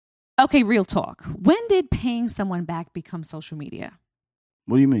Okay, real talk. When did paying someone back become social media?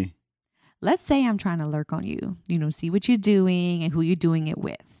 What do you mean? Let's say I'm trying to lurk on you, see what you're doing and who you're doing it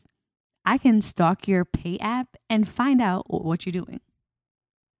with. I can stalk your pay app and find out what you're doing.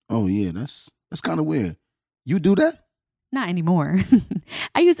 Oh, yeah, that's kind of weird. You do that? Not anymore.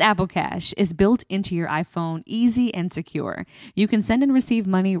 I use Apple Cash. It's built into your iPhone, easy and secure. You can send and receive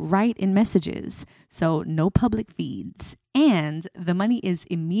money right in messages, so no public feeds. And the money is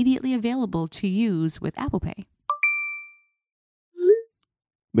immediately available to use with Apple Pay.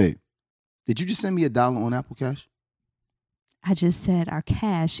 Babe, did you just send me $1 on Apple Cash? I just said our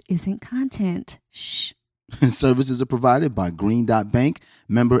cash isn't content. Shh. Services are provided by Green Dot Bank,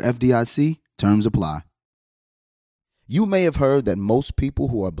 member FDIC. Terms apply. You may have heard that most people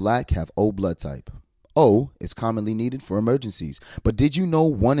who are black have O blood type. O is commonly needed for emergencies. But did you know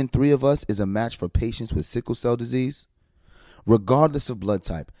 1 in 3 of us is a match for patients with sickle cell disease? Regardless of blood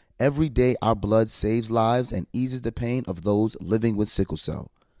type, every day our blood saves lives and eases the pain of those living with sickle cell.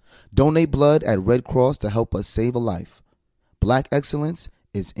 Donate blood at Red Cross to help us save a life. Black excellence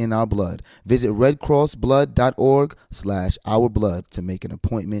is in our blood. Visit redcrossblood.org/ourblood to make an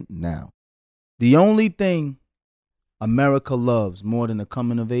appointment now. The only thing America loves more than a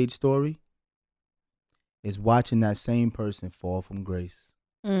coming of age story is watching that same person fall from grace.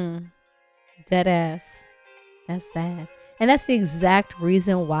 Dead ass. That's sad. And that's the exact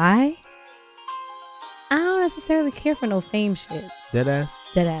reason why I don't necessarily care for no fame shit. Dead ass?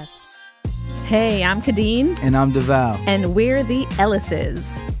 Dead ass. Hey, I'm Kadeen. And I'm DeVal. And we're the Ellises.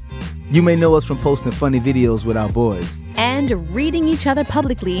 You may know us from posting funny videos with our boys. And reading each other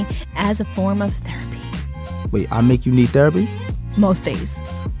publicly as a form of therapy. Wait, I make you need therapy? Most days.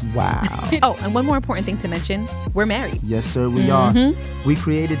 Wow. Oh, and one more important thing to mention. We're married. Yes, sir, we are. We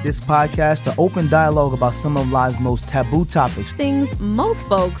created this podcast to open dialogue about some of life's most taboo topics. Things most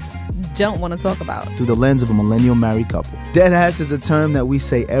folks don't want to talk about. Through the lens of a millennial married couple. Dead ass is a term that we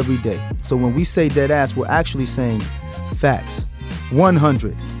say every day. So when we say dead ass, we're actually saying facts.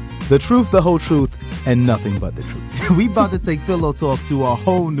 100. The truth, the whole truth, and nothing but the truth. We about to take pillow talk to a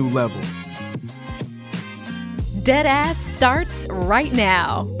whole new level. Dead ass starts right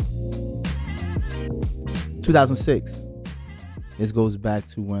now. 2006. This goes back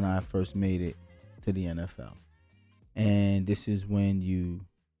to when I first made it to the NFL. And this is when you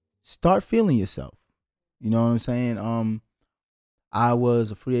start feeling yourself. You know what I'm saying? I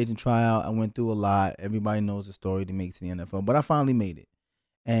was a free agent tryout. I went through a lot. Everybody knows the story to make it to the NFL. But I finally made it.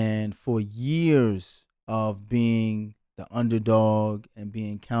 And for years of being the underdog and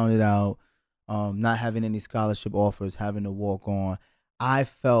being counted out, not having any scholarship offers, having to walk on, I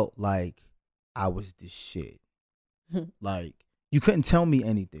felt like I was the shit. Like, you couldn't tell me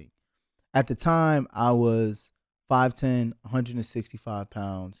anything. At the time, I was 5'10", 165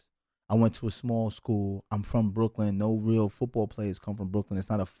 pounds. I went to a small school. I'm from Brooklyn. No real football players come from Brooklyn. It's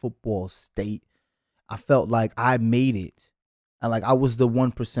not a football state. I felt like I made it. I was the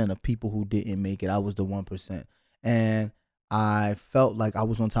 1% of people who didn't make it. I was the 1%. And I felt like I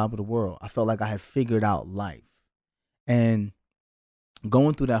was on top of the world. I felt like I had figured out life. And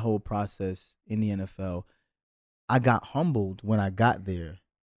going through that whole process in the NFL, I got humbled when I got there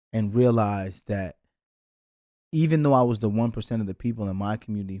and realized that even though I was the 1% of the people in my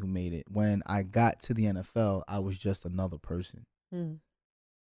community who made it, when I got to the NFL, I was just another person. You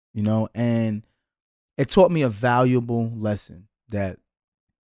know, and it taught me a valuable lesson that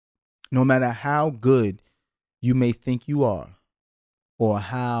no matter how good you may think you are, or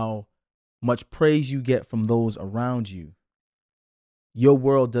how much praise you get from those around you, your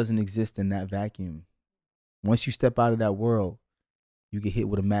world doesn't exist in that vacuum. Once you step out of that world, you get hit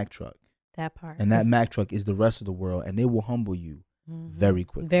with a Mack truck. That part. And that Mack truck is the rest of the world, and it will humble you very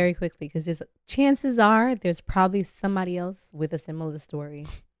quickly. Very quickly, because chances are there's probably somebody else with a similar story,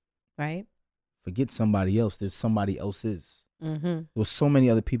 right? Forget somebody else. There's somebody else's. There were so many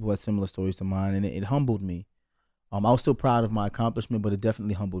other people who had similar stories to mine, and it humbled me. I was still proud of my accomplishment, but it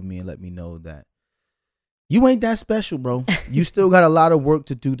definitely humbled me and let me know that you ain't that special, bro. You still got a lot of work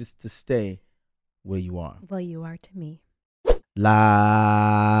to do to stay where you are. Well, you are to me.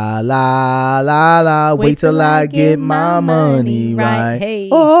 La, la, la, la. Wait till I get my money right. Hey.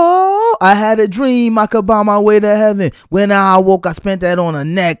 Oh, I had a dream I could buy my way to heaven. When I woke, I spent that on a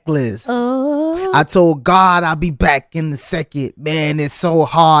necklace. Oh. I told God I'll be back in the second. Man, it's so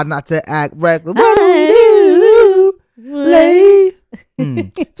hard not to act reckless. What do we do? Lay.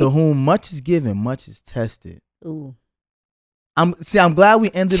 To whom much is given, much is tested. Ooh. I'm glad we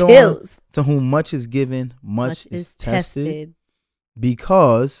ended Chills. on to whom much is given, much is tested.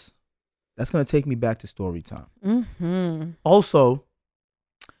 Because that's going to take me back to story time. Also,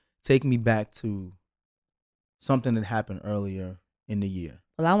 take me back to something that happened earlier in the year.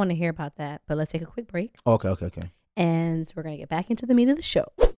 Well, I want to hear about that, but let's take a quick break. Okay. And we're going to get back into the meat of the show.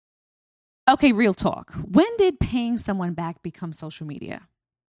 Okay, real talk. When did paying someone back become social media?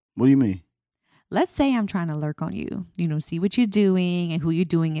 What do you mean? Let's say I'm trying to lurk on you, see what you're doing and who you're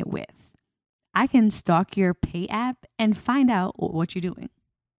doing it with. I can stalk your pay app and find out what you're doing.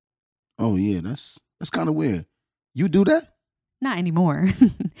 Oh, yeah, that's kind of weird. You do that? Not anymore.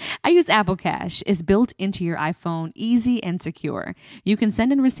 I use Apple Cash. It's built into your iPhone, easy and secure. You can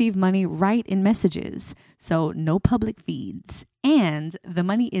send and receive money right in messages, so no public feeds. And the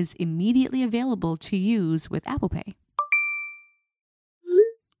money is immediately available to use with Apple Pay.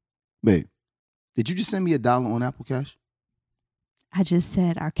 Babe, did you just send me $1 on Apple Cash? I just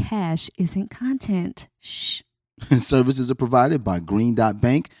said our cash isn't content. Shh. Services are provided by Green Dot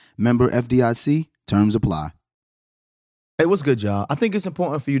Bank, member FDIC. Terms apply. Hey, what's good, y'all? I think it's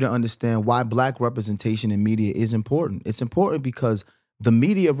important for you to understand why black representation in media is important. It's important because the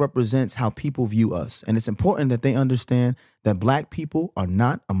media represents how people view us. And it's important that they understand that black people are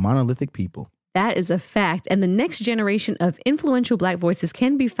not a monolithic people. That is a fact. And the next generation of influential Black voices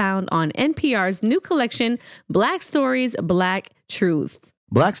can be found on NPR's new collection, Black Stories, Black Truth.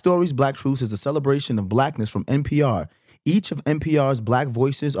 Black Stories, Black Truth is a celebration of blackness from NPR. Each of NPR's black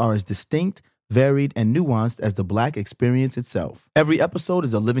voices are as distinct, varied, and nuanced as the black experience itself. Every episode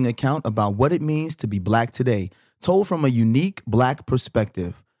is a living account about what it means to be black today, told from a unique black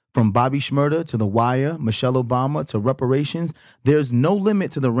perspective. From Bobby Shmurda to The Wire, Michelle Obama to reparations, there's no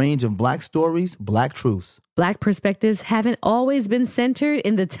limit to the range of black stories, black truths. Black perspectives haven't always been centered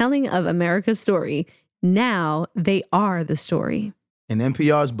in the telling of America's story. Now they are the story. In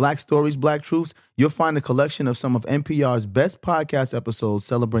NPR's Black Stories, Black Truths, you'll find a collection of some of NPR's best podcast episodes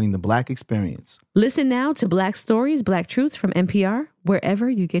celebrating the black experience. Listen now to Black Stories, Black Truths from NPR, wherever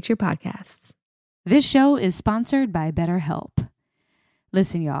you get your podcasts. This show is sponsored by BetterHelp.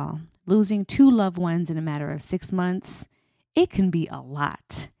 Listen, y'all, losing 2 loved ones in a matter of 6 months, it can be a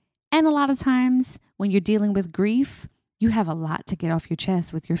lot. And a lot of times when you're dealing with grief, you have a lot to get off your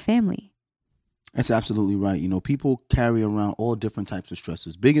chest with your family. That's absolutely right. People carry around all different types of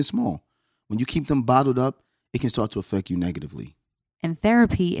stresses, big and small. When you keep them bottled up, it can start to affect you negatively. And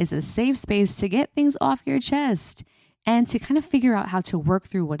therapy is a safe space to get things off your chest and to kind of figure out how to work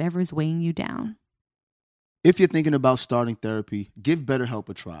through whatever's weighing you down. If you're thinking about starting therapy, give BetterHelp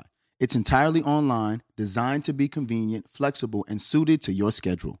a try. It's entirely online, designed to be convenient, flexible, and suited to your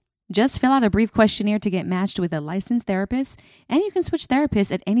schedule. Just fill out a brief questionnaire to get matched with a licensed therapist, and you can switch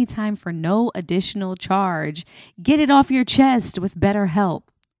therapists at any time for no additional charge. Get it off your chest with BetterHelp.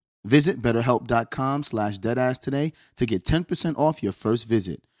 Visit BetterHelp.com/deadass today to get 10% off your first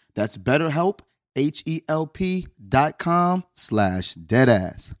visit. That's BetterHelp,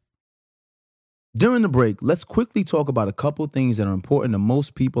 HELP.com/deadass. During the break, let's quickly talk about a couple things that are important to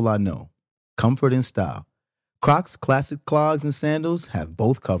most people I know. Comfort and style. Crocs classic clogs and sandals have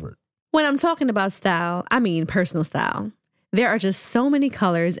both covered. When I'm talking about style, I mean personal style. There are just so many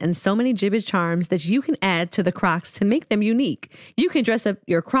colors and so many Jibbitz charms that you can add to the Crocs to make them unique. You can dress up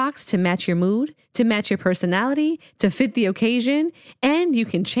your Crocs to match your mood, to match your personality, to fit the occasion, and you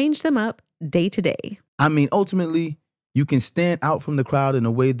can change them up day to day. I mean, ultimately, you can stand out from the crowd in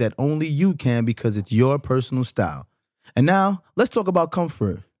a way that only you can because it's your personal style. And now, let's talk about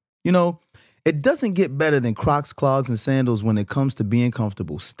comfort. It doesn't get better than Crocs, clogs, and sandals when it comes to being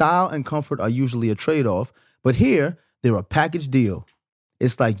comfortable. Style and comfort are usually a trade-off, but here, they're a package deal.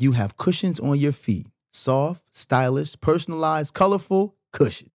 It's like you have cushions on your feet. Soft, stylish, personalized, colorful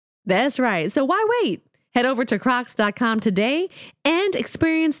cushion. That's right. So why wait? Head over to Crocs.com today and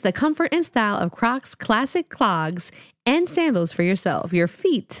experience the comfort and style of Crocs classic clogs and sandals for yourself. Your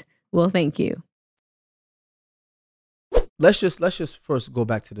feet will thank you. Let's just first go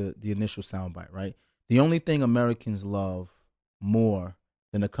back to the initial soundbite, right? The only thing Americans love more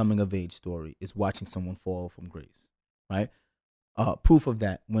than a coming of age story is watching someone fall from grace, right? Proof of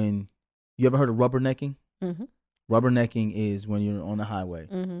that, when you ever heard of rubbernecking? Mm-hmm. Rubbernecking is when you're on the highway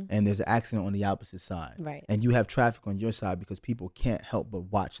Mm-hmm. and there's an accident on the opposite side. Right. And you have traffic on your side because people can't help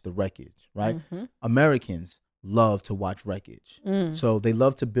but watch the wreckage, right? Mm-hmm. Americans love to watch wreckage. So they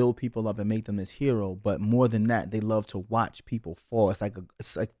love to build people up and make them this hero, but more than that, they love to watch people fall. It's like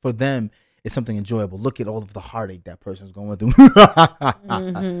for them, it's something enjoyable. Look at all of the heartache that person's going through.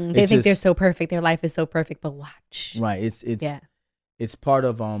 Mm-hmm. They think they're so perfect. Their life is so perfect, but watch. Right. It's part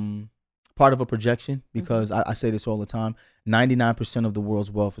of a projection because I say this all the time. 99% of the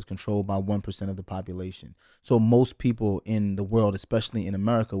world's wealth is controlled by 1% of the population. So most people in the world, especially in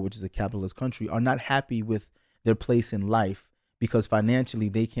America, which is a capitalist country, are not happy with their place in life because financially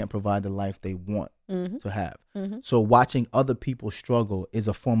they can't provide the life they want Mm-hmm. to have. Mm-hmm. So watching other people struggle is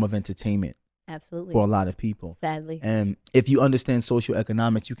a form of entertainment Absolutely. for a lot of people. Sadly. And if you understand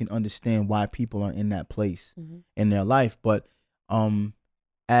socioeconomics, you can understand why people are in that place Mm-hmm. in their life. But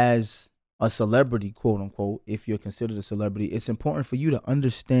as a celebrity, quote unquote, if you're considered a celebrity, it's important for you to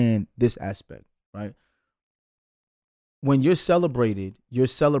understand this aspect, right? When you're celebrated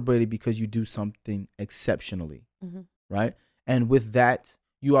because you do something exceptionally, Mm-hmm. right? And with that,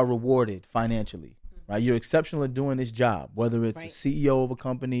 you are rewarded financially, right? You're exceptional at doing this job, whether it's Right. a CEO of a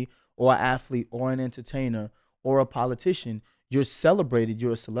company or an athlete or an entertainer or a politician. You're celebrated.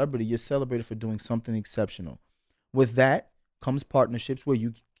 You're a celebrity. You're celebrated for doing something exceptional. With that comes partnerships where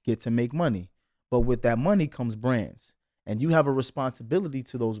you get to make money. But with that money comes brands. And you have a responsibility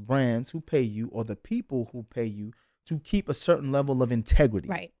to those brands who pay you or the people who pay you to keep a certain level of integrity.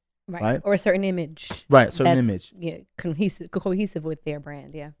 Right. Right. Or a certain image. Right, certain that's, image. Yeah, cohesive with their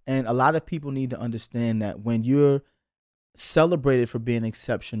brand. Yeah. And a lot of people need to understand that when you're celebrated for being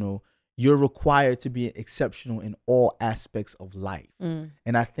exceptional, you're required to be exceptional in all aspects of life. Mm.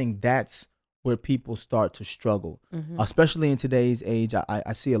 And I think that's where people start to struggle, Mm-hmm. especially in today's age.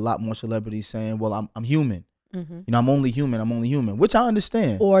 I see a lot more celebrities saying, well, I'm human. Mm-hmm. You know, I'm only human, which I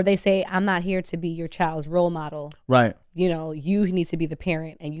understand. Or they say, I'm not here to be your child's role model. Right. You know, you need to be the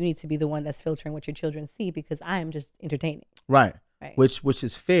parent and you need to be the one that's filtering what your children see because I am just entertaining. Right. Right. Which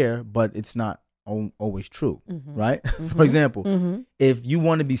is fair, but it's not always true. Mhm. Right. Mhm. For example, Mm-hmm. if you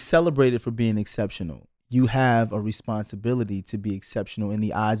want to be celebrated for being exceptional, you have a responsibility to be exceptional in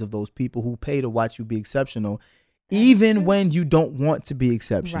the eyes of those people who pay to watch you be exceptional, even when you don't want to be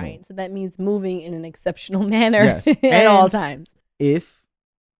exceptional. Right. So that means moving in an exceptional manner Yes. at And all times. If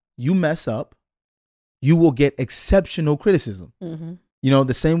you mess up, you will get exceptional criticism. Mm-hmm. You know,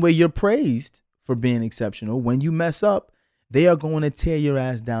 the same way you're praised for being exceptional, when you mess up, they are going to tear your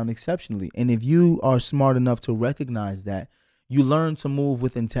ass down exceptionally. And if you are smart enough to recognize that, you learn to move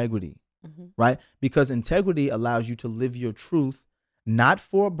with integrity, Mm-hmm. right? Because integrity allows you to live your truth, not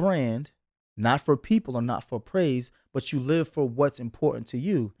for a brand, not for people, or not for praise, but you live for what's important to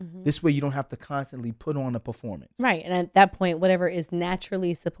you. Mhm. This way you don't have to constantly put on a performance. Right. And at that point, whatever is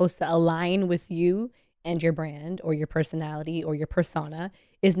naturally supposed to align with you and your brand or your personality or your persona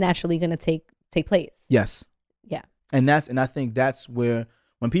is naturally going to take place. Yes. Yeah. And I think that's where,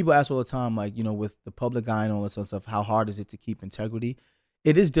 when people ask all the time, like, you know, with the public eye and all this sort of stuff, how hard is it to keep integrity?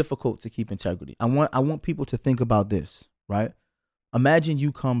 It is difficult to keep integrity. I want people to think about this, right? Imagine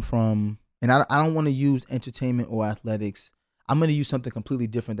you come from, and I don't want to use entertainment or athletics. I'm going to use something completely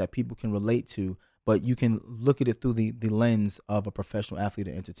different that people can relate to, but you can look at it through the lens of a professional athlete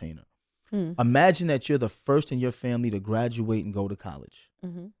or entertainer. Mm. Imagine that you're the first in your family to graduate and go to college,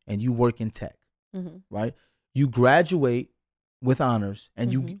 Mm-hmm. and you work in tech, Mm-hmm. right? You graduate with honors,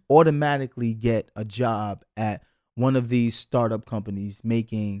 and you automatically get a job at one of these startup companies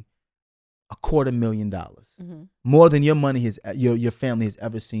making $250,000, Mm-hmm. more than your family has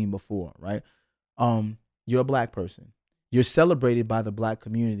ever seen before, right? You're a black person. You're celebrated by the black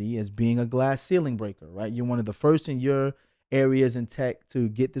community as being a glass ceiling breaker, right? You're one of the first in your areas in tech to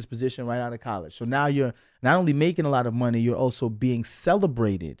get this position right out of college. So now you're not only making a lot of money, you're also being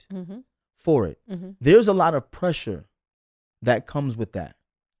celebrated Mm-hmm. for it. Mm-hmm. There's a lot of pressure that comes with that,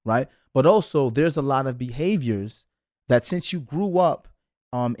 right? But also there's a lot of behaviors that, since you grew up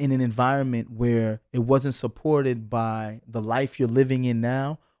in an environment where it wasn't supported by the life you're living in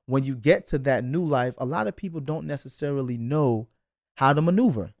now, when you get to that new life, a lot of people don't necessarily know how to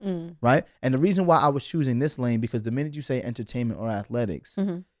maneuver, Mm. right? And the reason why I was choosing this lane, because the minute you say entertainment or athletics,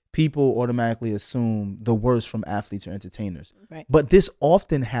 Mm-hmm. people automatically assume the worst from athletes or entertainers. Right. But this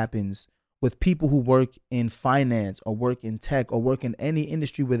often happens with people who work in finance or work in tech or work in any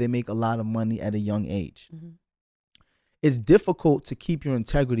industry where they make a lot of money at a young age. Mm-hmm. It's difficult to keep your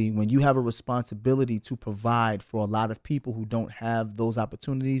integrity when you have a responsibility to provide for a lot of people who don't have those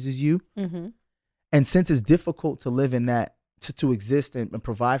opportunities as you. Mm-hmm. And since it's difficult to live in that, to exist and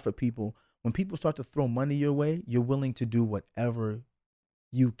provide for people, when people start to throw money your way, you're willing to do whatever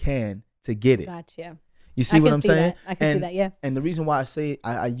you can to get it. Gotcha. You see what I'm saying? I can see that, yeah. And the reason why I say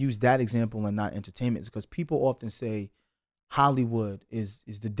I use that example and not entertainment is because people often say Hollywood is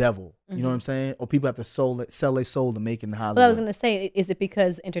the devil. You know what I'm saying? Or people have to sell their soul to make it in Hollywood. Well, I was going to say, is it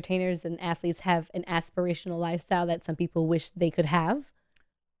because entertainers and athletes have an aspirational lifestyle that some people wish they could have?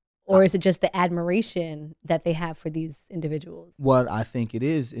 Or is it just the admiration that they have for these individuals? What I think it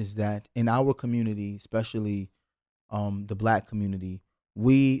is that in our community, especially the black community,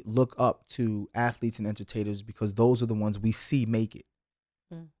 we look up to athletes and entertainers because those are the ones we see make it.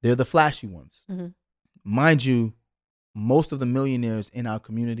 Mm. They're the flashy ones. Mhm. Mind you, most of the millionaires in our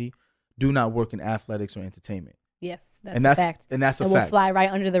community do not work in athletics or entertainment. Yes, that's And a that's fact. and that's a And will fact. fly right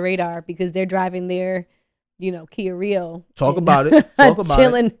under the radar because they're driving their, Kia Rio. Talk and about it. Talk about it.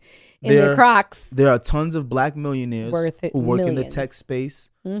 chilling in their Crocs. There are tons of black millionaires Worth it, who work in the millions. tech space,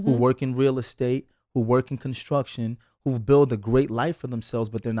 who Mhm. work in real estate, who work in construction, who build a great life for themselves,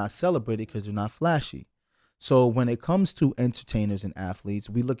 but they're not celebrated because they're not flashy. So when it comes to entertainers and athletes,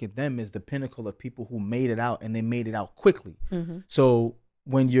 we look at them as the pinnacle of people who made it out, and they made it out quickly. Mhm. So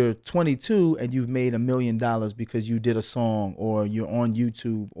when you're 22 and you've made $1 million because you did a song, or you're on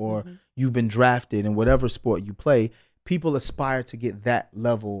YouTube, or you've been drafted in whatever sport you play, people aspire to get that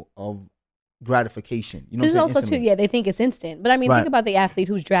level of gratification. You know There's what I'm also saying? too, Instantly. they think it's instant. But I mean, Right. think about the athlete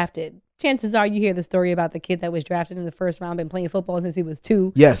who's drafted. Chances are you hear the story about the kid that was drafted in the first round, been playing football since he was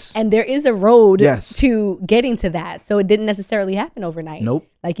 2. Yes. And there is a road Yes. to getting to that. So it didn't necessarily happen overnight. Nope.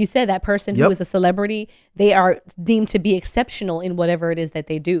 Like you said, that person who Yep. is a celebrity, they are deemed to be exceptional in whatever it is that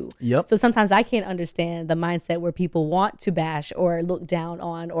they do. Yep. So sometimes I can't understand the mindset where people want to bash or look down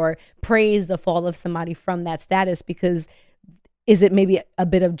on or praise the fall of somebody from that status, because is it maybe a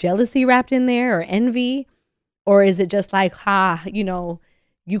bit of jealousy wrapped in there or envy? Or is it just like,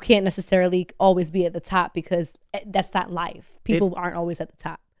 you can't necessarily always be at the top because that's not life. People aren't always at the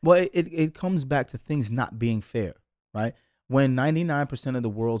top. Well, it comes back to things not being fair, right? When 99% of the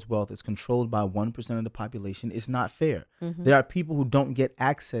world's wealth is controlled by 1% of the population, it's not fair. Mm-hmm. There are people who don't get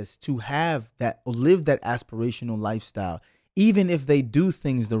access to have that or live that aspirational lifestyle, even if they do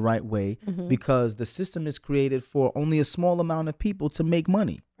things the right way, Mm-hmm. because the system is created for only a small amount of people to make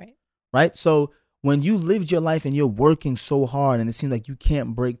money. Right. Right? So when you lived your life and you're working so hard and it seems like you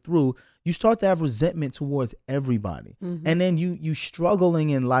can't break through, you start to have resentment towards everybody. Mm-hmm. And then you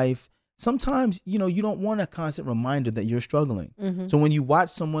struggling in life. Sometimes, you don't want a constant reminder that you're struggling. Mm-hmm. So when you watch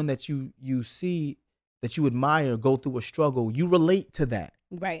someone that you see, that you admire, go through a struggle, you relate to that.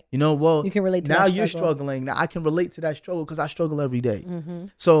 Right. Well, You can relate to now that you're struggle. struggling. Now I can relate to that struggle because I struggle every day. Mm-hmm.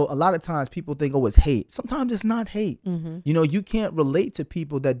 So a lot of times people think, oh, it's hate. Sometimes it's not hate. Mm-hmm. You can't relate to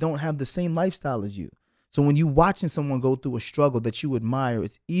people that don't have the same lifestyle as you. So when you watching someone go through a struggle that you admire,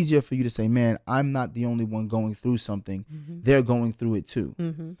 it's easier for you to say, man, I'm not the only one going through something. Mm-hmm. They're going through it too.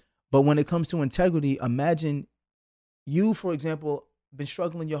 Mm-hmm. But when it comes to integrity, imagine you, for example, been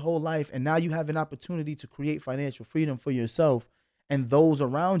struggling your whole life, and now you have an opportunity to create financial freedom for yourself and those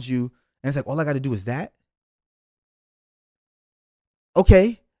around you. And it's like, all I got to do is that.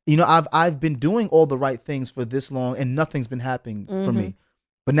 Okay. I've been doing all the right things for this long and nothing's been happening for me.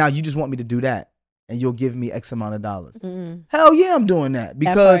 But now you just want me to do that and you'll give me X amount of dollars. Mm-hmm. Hell yeah, I'm doing that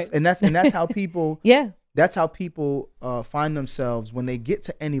because, part. and that's how people, Yeah. that's how people find themselves when they get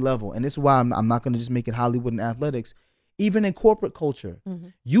to any level. And this is why I'm not going to just make it Hollywood and athletics. Even in corporate culture, Mm-hmm.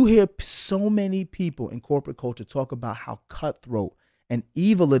 you hear so many people in corporate culture talk about how cutthroat and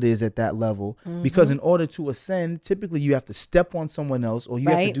evil it is at that level, because in order to ascend, typically you have to step on someone else, or you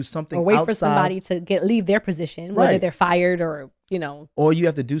have to do something or wait outside, for somebody to leave their position, whether Right. they're fired or or you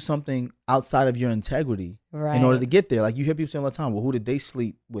have to do something outside of your integrity in order to get there. Like you hear people say all the time, well, who did they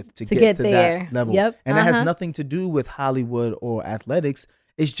sleep with to get to there? that level? Yep. And that has Uh-huh. nothing to do with Hollywood or athletics.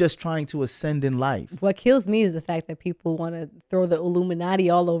 It's just trying to ascend in life. What kills me is the fact that people want to throw the Illuminati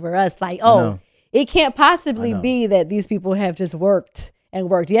all over us. Like, know. it can't possibly I know. be that these people have just worked and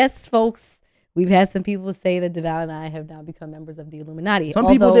worked. Yes, folks, we've had some people say that DeVal and I have now become members of the Illuminati. Some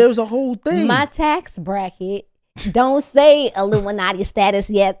people, Although there's a whole thing. my tax bracket don't say Illuminati status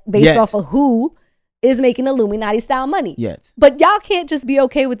yet based Yet. off of who is making Illuminati style money. Yet. But y'all can't just be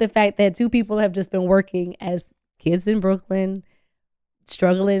okay with the fact that two people have just been working as kids in Brooklyn,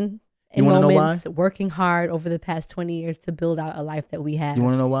 struggling in You wanna know why? moments, working hard over the past 20 years to build out a life that we have. You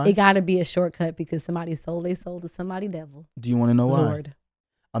want to know why? It got to be a shortcut because somebody sold their soul to somebody devil. Do you want to know why? Lord.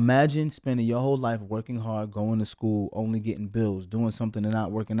 Imagine spending your whole life working hard, going to school, only getting bills, doing something and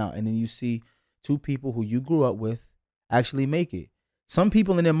not working out. And then you see two people who you grew up with actually make it. Some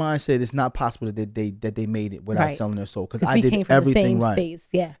people in their mind said it's not possible that they made it without Right. selling their soul, because 'Cause I we did came from the everything same right. space.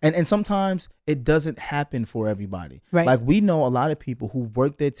 Yeah. And sometimes it doesn't happen for everybody. Right. Like we know a lot of people who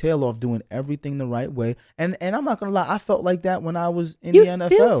work their tail off doing everything the right way. And I'm not gonna lie, I felt like that when I was in You the NFL.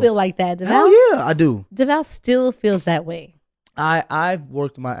 still feel like that, DeVal. Hell yeah, I do. DeVal still feels that way. I've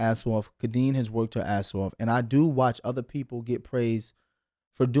worked my ass off. Kadeen has worked her ass off. And I do watch other people get praised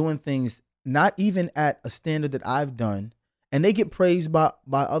for doing things not even at a standard that I've done. And they get praised by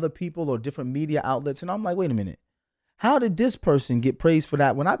other people or different media outlets. And I'm like, wait a minute. How did this person get praised for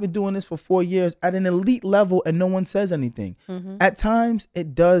that when I've been doing this for 4 years at an elite level and no one says anything? Mm-hmm. At times,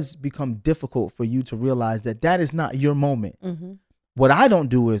 it does become difficult for you to realize that that is not your moment. Mm-hmm. what I don't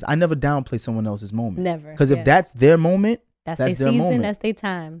do is I never downplay someone else's moment. Never. Because if that's their moment, that's that's their their season, moment. that's their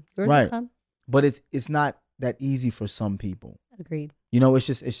time. Yours Right. will come. But it's not that easy for some people. Agreed. You know, it's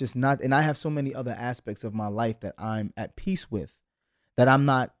just not. And I have so many other aspects of my life that I'm at peace with, that I'm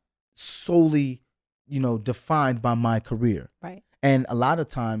not solely, defined by my career. Right. And a lot of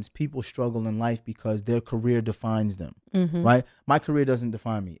times people struggle in life because their career defines them, Mm-hmm. right? My career doesn't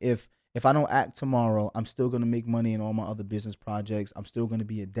define me. If I don't act tomorrow, I'm still going to make money in all my other business projects. I'm still going to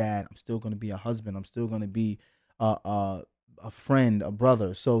be a dad. I'm still going to be a husband. I'm still going to be a friend, a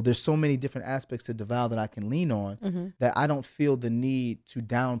brother. So there's so many different aspects to DeVal that I can lean on Mm-hmm. that I don't feel the need to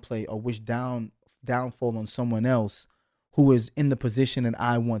downplay or wish downfall on someone else who is in the position that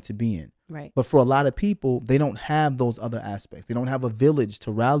I want to be in. Right. But for a lot of people, they don't have those other aspects. They don't have a village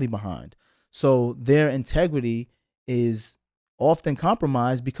to rally behind. So their integrity is often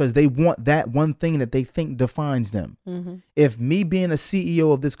compromised because they want that one thing that they think defines them. Mm-hmm. If me being a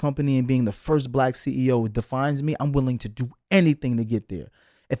CEO of this company and being the first black CEO defines me, I'm willing to do anything to get there.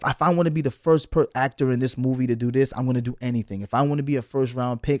 If I want to be the first actor in this movie to do this, I'm going to do anything. If I want to be a first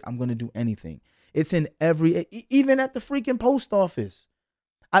round pick, I'm going to do anything. It's in even at the freaking post office.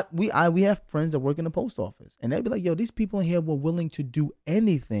 We have friends that work in the post office, and they'd be like, yo, these people in here were willing to do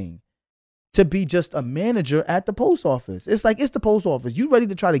anything to be just a manager at the post office. It's like, it's the post office. You ready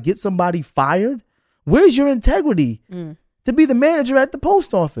to try to get somebody fired? Where's your integrity to be the manager at the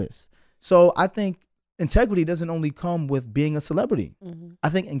post office? So I think integrity doesn't only come with being a celebrity. Mm-hmm. I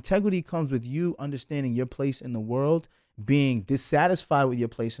think integrity comes with you understanding your place in the world, being dissatisfied with your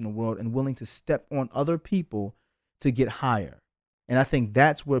place in the world, and willing to step on other people to get higher. And I think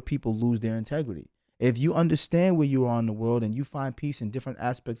that's where people lose their integrity. If you understand where you are in the world and you find peace in different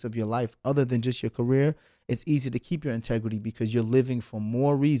aspects of your life other than just your career, it's easy to keep your integrity because you're living for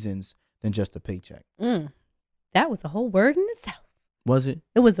more reasons than just a paycheck. That was a whole word in itself. Was it?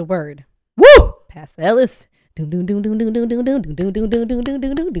 It was a word. Woo! Pastor Ellis. Oh, you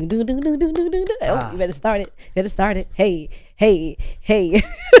better start it. Hey.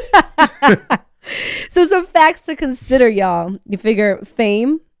 So some facts to consider, y'all. You figure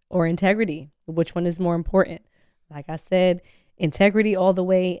fame or integrity, which one is more important? Like I said, integrity all the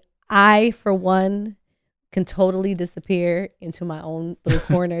way. I, for one, can totally disappear into my own little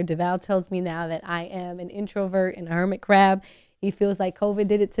corner. DeVal tells me now that I am an introvert and a hermit crab. He feels like COVID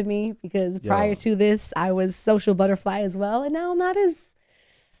did it to me because prior to this, I was social butterfly as well. And now I'm not as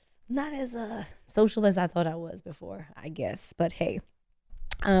social as I thought I was before, I guess. But hey,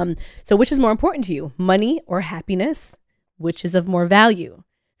 so which is more important to you, money or happiness? Which is of more value?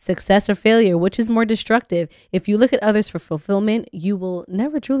 Success or failure? Which is more destructive? If you look at others for fulfillment, you will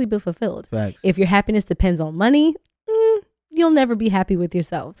never truly be fulfilled. Facts. If your happiness depends on money, you'll never be happy with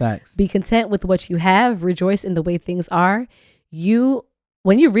yourself. Facts. Be content with what you have. Rejoice in the way things are.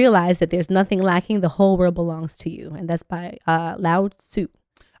 When you realize that there's nothing lacking, the whole world belongs to you. And that's by Lao Tzu.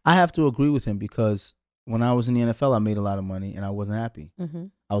 I have to agree with him because when I was in the NFL, I made a lot of money and I wasn't happy. Mm-hmm.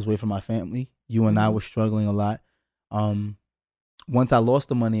 I was away from my family. You and I were struggling a lot. Once I lost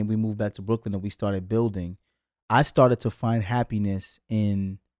the money and we moved back to Brooklyn and we started building, I started to find happiness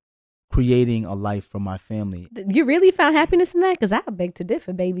in creating a life for my family. You really found happiness in that? Because I beg to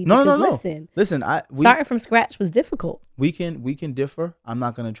differ, baby. No. Listen, starting from scratch was difficult. We can differ. I'm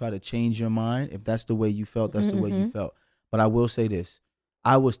not going to try to change your mind. If that's the way you felt, that's the way you felt. But I will say this.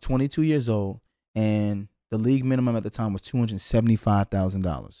 I was 22 years old and the league minimum at the time was $275,000.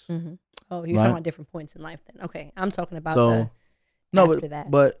 Mm-hmm. Oh, you're talking about different points in life then. Okay, I'm talking about that.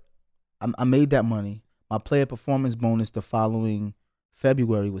 But I made that money. My player performance bonus the following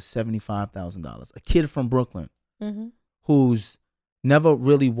February was $75,000. A kid from Brooklyn who's never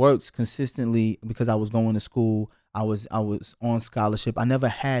really worked consistently because I was going to school. I was on scholarship. I never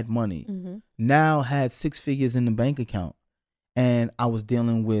had money. Now had 6 figures in the bank account, and I was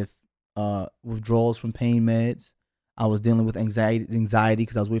dealing with withdrawals from pain meds. I was dealing with anxiety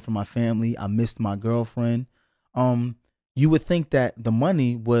because I was away from my family. I missed my girlfriend. You would think that the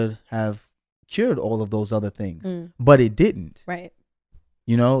money would have cured all of those other things, but it didn't. Right.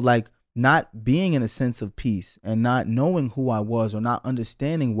 You know, like not being in a sense of peace and not knowing who I was or not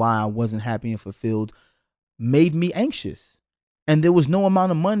understanding why I wasn't happy and fulfilled made me anxious. And there was no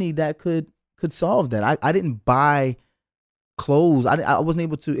amount of money that could solve that. I didn't buy clothes. I wasn't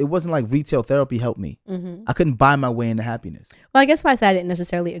able to. It wasn't like retail therapy helped me. I couldn't buy my way into happiness. Well, I guess why I said I didn't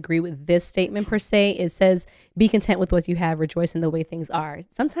necessarily agree with this statement per se. It says, be content with what you have, rejoice in the way things are.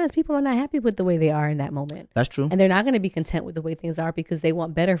 Sometimes people are not happy with the way they are in that moment. That's true. And they're not going to be content with the way things are because they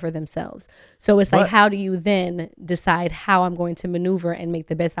want better for themselves. So it's like, how do you then decide how I'm going to maneuver and make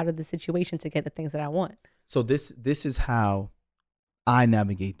the best out of the situation to get the things that I want? So this is how I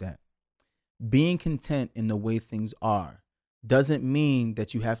navigate that. Being content in the way things are doesn't mean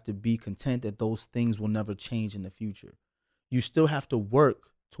that you have to be content that those things will never change in the future. You still have to work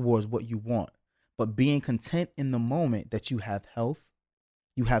towards what you want. But being content in the moment that you have health,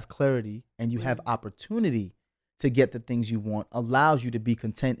 you have clarity, and you have opportunity to get the things you want allows you to be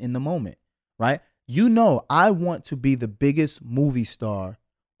content in the moment, right? You know, I want to be the biggest movie star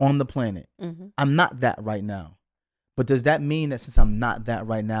on the planet. I'm not that right now. But does that mean that since I'm not that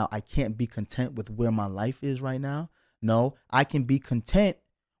right now, I can't be content with where my life is right now? No, I can be content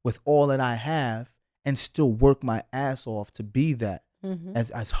with all that I have and still work my ass off to be that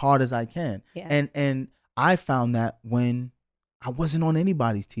as hard as I can. Yeah. And I found that when I wasn't on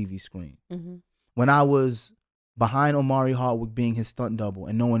anybody's TV screen. When I was behind Omari Hardwick being his stunt double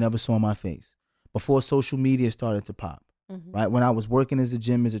and no one ever saw my face. Before social media started to pop, right? When I was working as a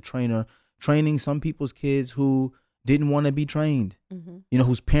gym, as a trainer, training some people's kids who didn't want to be trained, you know,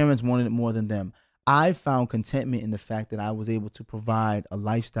 whose parents wanted it more than them. I found contentment in the fact that I was able to provide a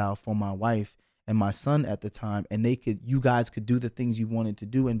lifestyle for my wife and my son at the time, and you guys could do the things you wanted to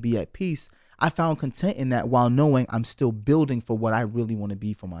do and be at peace. I found content in that while knowing I'm still building for what I really want to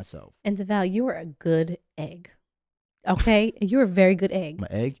be for myself. And DeVal, you are a good egg. Okay? You're a very good egg. My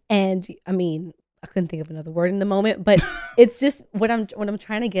egg? And I mean, I couldn't think of another word in the moment, but it's just what I'm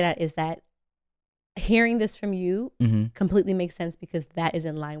trying to get at is that hearing this from you completely makes sense because that is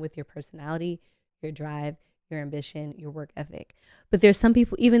in line with your personality, your drive, your ambition, your work ethic. But there's some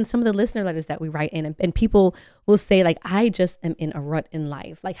people, even some of the listener letters that we write in, and people will say like, I just am in a rut in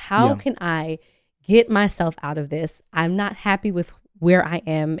life. Like, how can I get myself out of this? I'm not happy with where I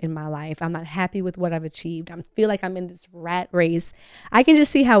am in my life. I'm not happy with what I've achieved. I feel like I'm in this rat race. I can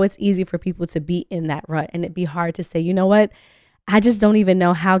just see how it's easy for people to be in that rut and it'd be hard to say, you know what? I just don't even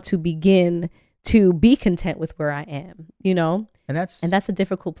know how to begin to be content with where I am, you know? And that's a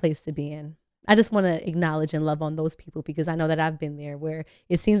difficult place to be in. I just want to acknowledge and love on those people because I know that I've been there where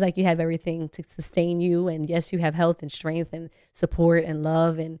it seems like you have everything to sustain you. And yes, you have health and strength and support and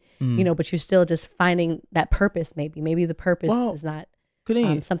love and, you know, but you're still just finding that purpose maybe. Maybe the purpose is not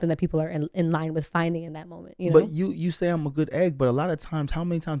something that people are in line with finding in that moment. You know? But you say I'm a good egg, but a lot of times, how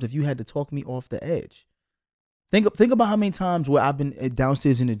many times have you had to talk me off the edge? Think about how many times where I've been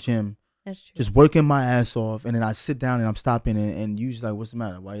downstairs in the gym. That's true. Just working my ass off, and then I sit down and I'm stopping, and you just like, what's the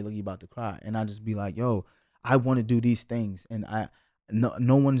matter? Why you look about to cry? And I just be like, yo, I want to do these things, and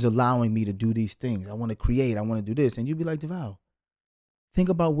no one's allowing me to do these things. I want to create. I want to do this, and you'd be like, DeVal, think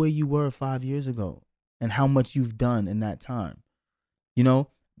about where you were 5 years ago and how much you've done in that time. You know,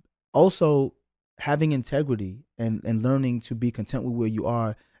 also having integrity and learning to be content with where you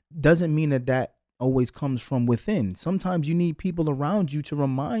are doesn't mean that always comes from within. Sometimes you need people around you to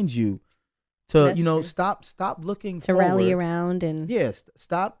remind you to, That's you know, true. stop looking To forward. rally around and Yes,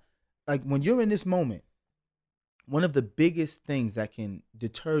 stop. Like when you're in this moment, one of the biggest things that can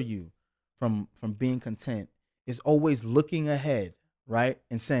deter you from being content is always looking ahead, right?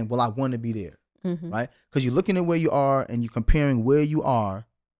 And saying, well, I want to be there, right? Because you're looking at where you are and you're comparing where you are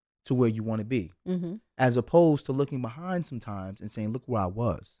to where you want to be, as opposed to looking behind sometimes and saying, look where I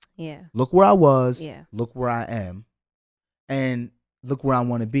was. yeah. Look where I was. Yeah. Look where I am. And look where I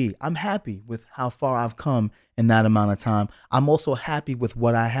want to be. I'm happy with how far I've come in that amount of time. I'm also happy with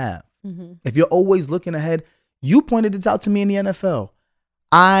what I have. If you're always looking ahead, you pointed this out to me in the NFL.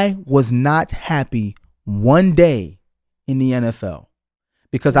 I was not happy one day in the NFL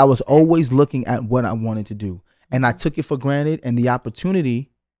because I was always looking at what I wanted to do. And I took it for granted, and the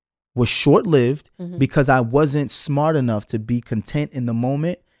opportunity was short-lived because I wasn't smart enough to be content in the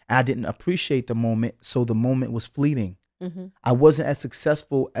moment. I didn't appreciate the moment, so the moment was fleeting. I wasn't as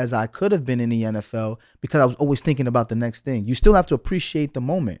successful as I could have been in the NFL because I was always thinking about the next thing. You still have to appreciate the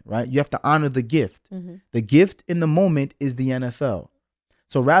moment, right? You have to honor the gift. The gift in the moment is the NFL.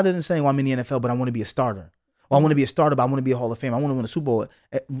 So rather than saying, well, I'm in the NFL, but I want to be a starter. Or I want to be a starter, but I want to be a Hall of Fame. I want to win a Super Bowl.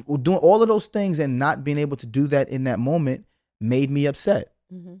 Doing all of those things and not being able to do that in that moment made me upset.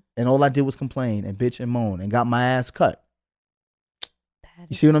 And all I did was complain and bitch and moan and got my ass cut.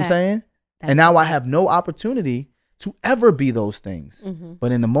 You see what I'm saying? And now I have no opportunity to ever be those things.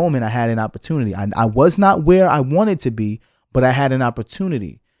 But in the moment, I had an opportunity. I was not where I wanted to be, but I had an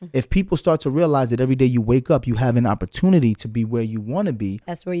opportunity. If people start to realize that every day you wake up, you have an opportunity to be where you want to be.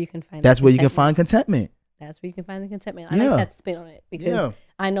 That's where you can find. That's where you can find contentment. That's where you can find the contentment. I like that spin on it because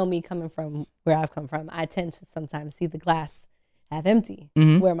I know me coming from where I've come from. I tend to sometimes see the glass half empty,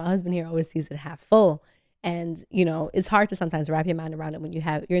 where my husband here always sees it half full. And, you know, it's hard to sometimes wrap your mind around it when you're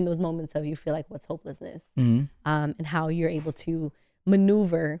in those moments of you feel like what's hopelessness, and how you're able to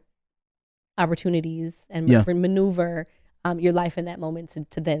maneuver opportunities and maneuver your life in that moment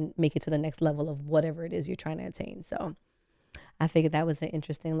to then make it to the next level of whatever it is you're trying to attain. So I figured that was an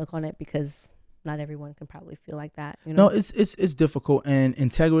interesting look on it because not everyone can probably feel like that. You know? No, it's difficult, and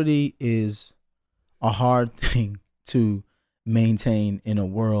integrity is a hard thing to maintain in a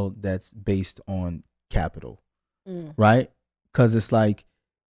world that's based on capital, right? Because it's like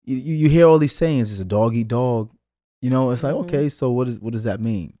you hear all these sayings, it's a dog eat dog. You know, it's like, okay, so what does that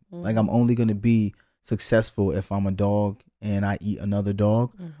mean? Like, I'm only going to be successful if I'm a dog and I eat another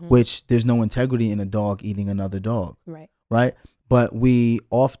dog, which there's no integrity in a dog eating another dog. Right? But we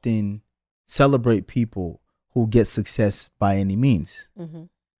often celebrate people who get success by any means.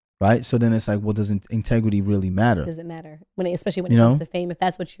 Right? So then it's like, well, does integrity really matter? Does it matter? Especially when it comes to fame, if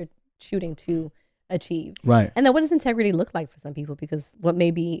that's what you're shooting to achieve. Right. And then what does integrity look like for some people? Because what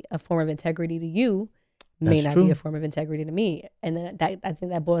may be a form of integrity to you may That's not true. be a form of integrity to me. And then I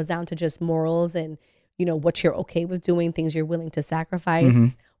think that boils down to just morals and, you know, what you're okay with doing, things you're willing to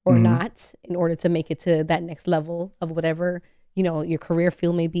sacrifice or not in order to make it to that next level of whatever, you know, your career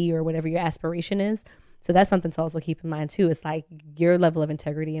field may be or whatever your aspiration is. So that's something to also keep in mind too. It's like your level of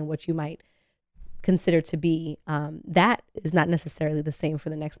integrity and what you might consider to be, that is not necessarily the same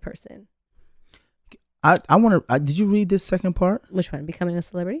for the next person. I want to. Did you read this second part? Which one? Becoming a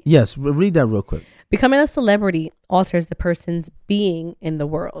celebrity? Yes, read that real quick. Becoming a celebrity alters the person's being in the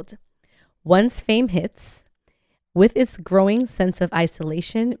world. Once fame hits, with its growing sense of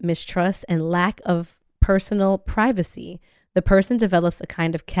isolation, mistrust, and lack of personal privacy, the person develops a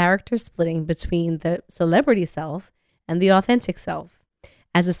kind of character splitting between the celebrity self and the authentic self.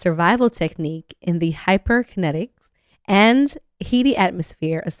 As a survival technique in the hyperkinetics and heady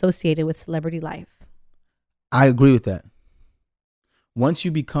atmosphere associated with celebrity life. I agree with that. Once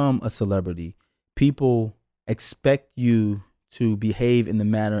you become a celebrity, people expect you to behave in the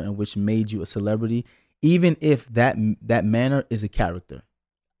manner in which made you a celebrity, even if that manner is a character.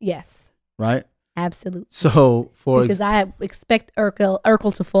 Yes. Right? Absolutely. So because I expect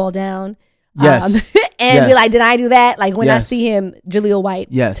Urkel to fall down. Yes. And be like, did I do that? Like when I Yes. see him, Jaleel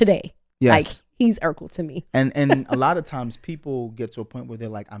White today. Yes. Like he's Urkel to me. And a lot of times people get to a point where they're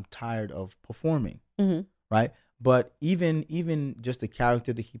like, I'm tired of performing. Right? But even just the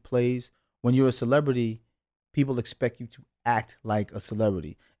character that he plays, when you're a celebrity, people expect you to act like a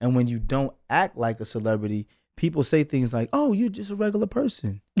celebrity. And when you don't act like a celebrity, people say things like, oh, you're just a regular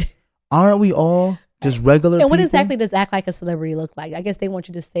person. Aren't we all just regular people? And what exactly does act like a celebrity look like? I guess they want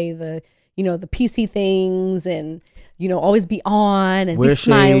you to say the PC things and, always be on and wear be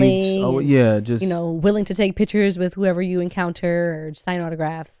smiling. Shades. Oh, and, yeah. Just, willing to take pictures with whoever you encounter or sign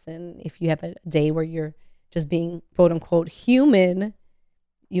autographs. And if you have a day where you're just being quote unquote human,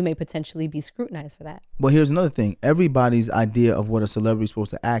 you may potentially be scrutinized for that. Well, here's another thing. Everybody's idea of what a celebrity is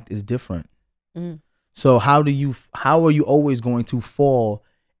supposed to act is different. So how are you always going to fall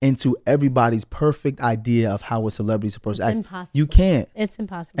into everybody's perfect idea of how a celebrity is supposed to act? Impossible. You can't. It's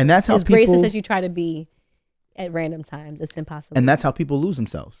impossible. And that's how as people, gracious as you try to be at random times, it's impossible. and that's how people lose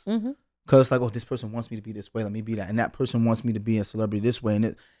themselves. Because it's like, oh, this person wants me to be this way, let me be that, and that person wants me to be a celebrity this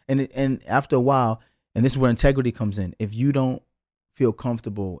way, and after a while, and this is where integrity comes in. If you don't feel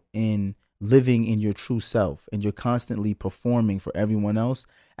comfortable in living in your true self, and you're constantly performing for everyone else,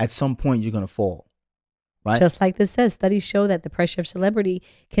 at some point you're gonna fall. Right? Just like this says, studies show that the pressure of celebrity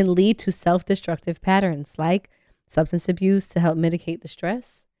can lead to self-destructive patterns like substance abuse to help mitigate the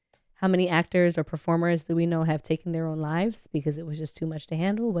stress. How many actors or performers do we know have taken their own lives because it was just too much to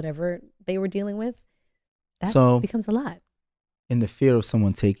handle, whatever they were dealing with? That becomes a lot. In the fear of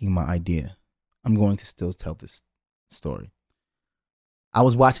someone taking my idea, I'm going to still tell this story. I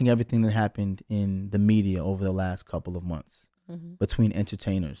was watching everything that happened in the media over the last couple of months between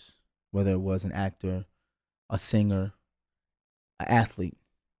entertainers, whether it was an actor, a singer, an athlete.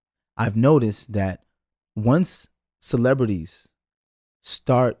 I've noticed that once celebrities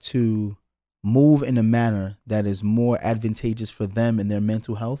start to move in a manner that is more advantageous for them and their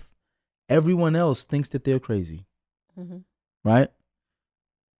mental health, everyone else thinks that they're crazy. Right?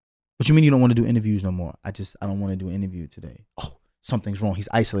 What you mean you don't want to do interviews no more? I don't want to do an interview today. Oh, something's wrong. He's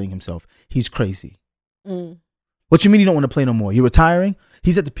isolating himself. He's crazy. What you mean you don't want to play no more? You're retiring?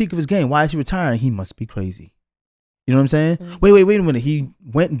 He's at the peak of his game. Why is he retiring? He must be crazy. You know what I'm saying? Wait a minute. He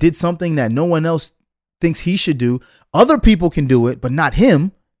went and did something that no one else thinks he should do. Other people can do it, but not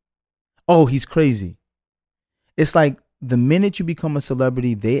him. Oh, he's crazy. It's like the minute you become a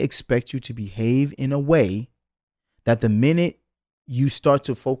celebrity, they expect you to behave in a way that the minute you start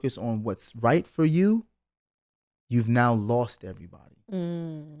to focus on what's right for you, you've now lost everybody.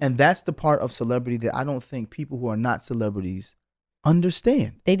 And that's the part of celebrity that I don't think people who are not celebrities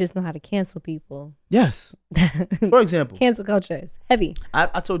understand. They just know how to cancel people. Yes. For example, Cancel culture is heavy.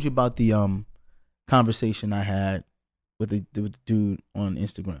 I told you about the conversation I had with the dude on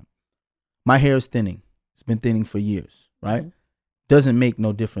Instagram. My hair is thinning. It's been thinning for years, right? Mhm. Doesn't make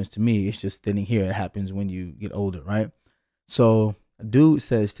no difference to me. It's just thinning here. It happens when you get older, right? So a dude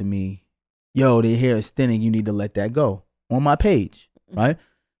says to me, yo, the hair is thinning. You need to let that go on my page, right?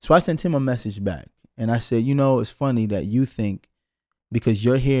 So I sent him a message back. And I said, you know, it's funny that you think because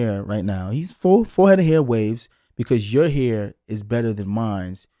your hair right now, he's full head of hair, waves, because your hair is better than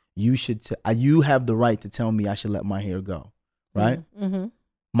mine's, you have the right to tell me I should let my hair go, right? Mm-hmm.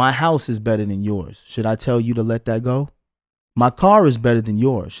 My house is better than yours. Should I tell you to let that go? My car is better than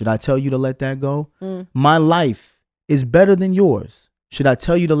yours. Should I tell you to let that go? My life is better than yours. Should I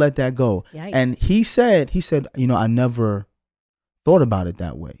tell you to let that go? Yikes. And he said, you know, I never thought about it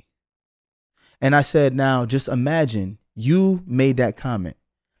that way. And I said, now just imagine you made that comment,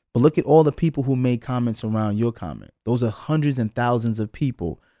 but look at all the people who made comments around your comment. Those are hundreds and thousands of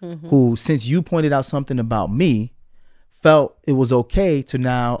people who, since you pointed out something about me, felt it was okay to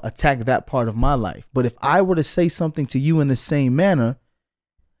now attack that part of my life. But if I were to say something to you in the same manner,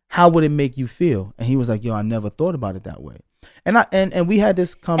 how would it make you feel? And he was like, yo, I never thought about it that way. And we had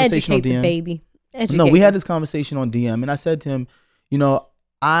this conversation Educate on DM. the baby. No, we had this conversation on DM, and I said to him, you know,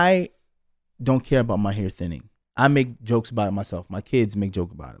 I don't care about my hair thinning. I make jokes about it myself. My kids make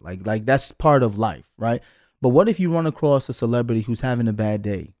jokes about it. Like that's part of life, right? But what if you run across a celebrity who's having a bad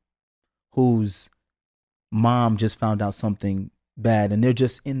day, whose mom just found out something bad, and they're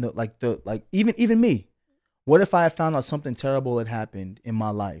just in even me. What if I found out something terrible had happened in my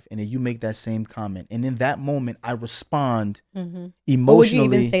life, and then you make that same comment, and in that moment I respond emotionally? But would you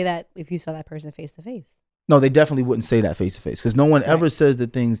even say that if you saw that person face to face? No, they definitely wouldn't say that face to face, because no one ever says the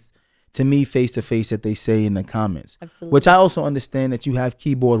things to me face to face that they say in the comments. Absolutely. Which I also understand that you have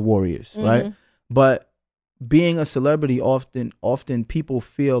keyboard warriors, right? But being a celebrity, often people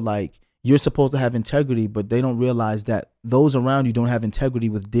feel like you're supposed to have integrity, but they don't realize that those around you don't have integrity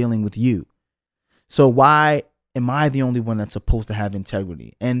with dealing with you. So why am I the only one that's supposed to have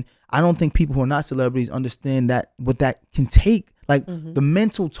integrity? And I don't think people who are not celebrities understand that what that can take, like the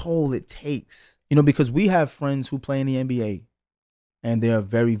mental toll it takes. You know, because we have friends who play in the NBA and they're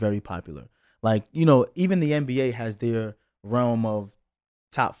very, very popular. Like, you know, even the NBA has their realm of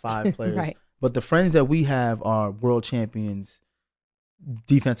top 5 players. Right. But the friends that we have are world champions,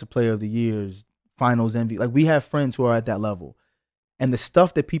 defensive player of the years, finals MVP. Like, we have friends who are at that level. And the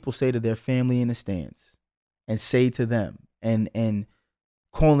stuff that people say to their family in the stands and say to them and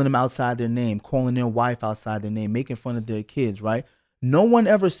calling them outside their name, calling their wife outside their name, making fun of their kids, right? No one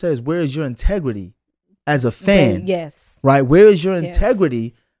ever says, where is your integrity as a fan? Yes. Right? Where is your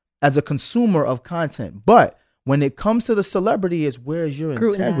integrity as a consumer of content? But when it comes to the celebrity, it's where is your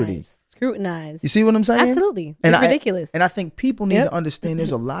integrity? Scrutinized. You see what I'm saying? Absolutely. It's ridiculous. And I think people need to understand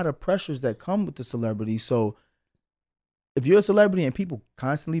there's a lot of pressures that come with the celebrity. So if you're a celebrity and people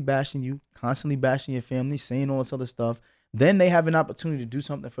constantly bashing you, constantly bashing your family, saying all this other stuff, then they have an opportunity to do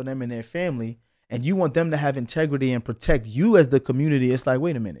something for them and their family, and you want them to have integrity and protect you as the community. It's like,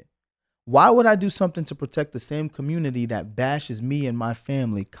 wait a minute. Why would I do something to protect the same community that bashes me and my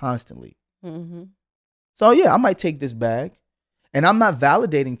family constantly? So yeah, I might take this bag. And I'm not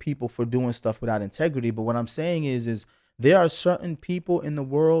validating people for doing stuff without integrity, but what I'm saying is there are certain people in the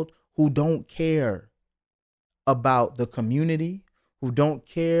world who don't care about the community, who don't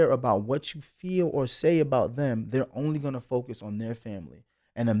care about what you feel or say about them. They're only going to focus on their family.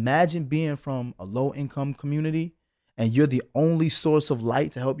 And imagine being from a low-income community and you're the only source of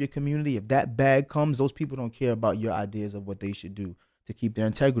light to help your community. If that bag comes, those people don't care about your ideas of what they should do to keep their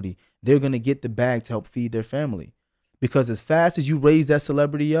integrity. They're going to get the bag to help feed their family. Because as fast as you raise that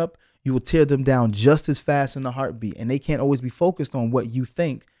celebrity up, you will tear them down just as fast in a heartbeat. And they can't always be focused on what you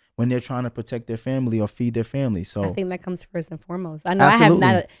think when they're trying to protect their family or feed their family. So I think that comes first and foremost. I know absolutely.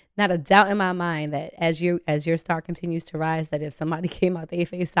 I have not a doubt in my mind that as your star continues to rise, that if somebody came out their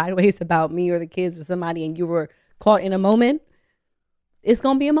face sideways about me or the kids or somebody and you were caught in a moment, it's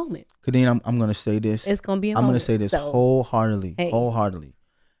going to be a moment. Kadeen, I'm going to say this. It's going to be a moment. I'm going to say this wholeheartedly.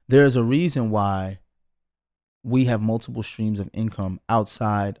 There's a reason why we have multiple streams of income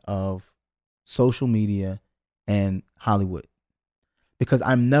outside of social media and Hollywood. Because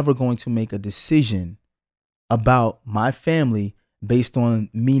I'm never going to make a decision about my family based on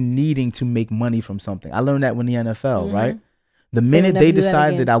me needing to make money from something. I learned that when the NFL, right? The minute they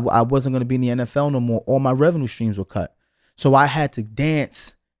decided that I wasn't going to be in the NFL no more, all my revenue streams were cut. So I had to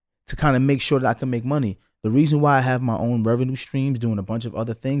dance to kind of make sure that I can make money. The reason why I have my own revenue streams doing a bunch of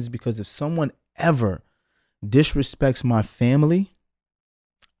other things is because if someone ever disrespects my family,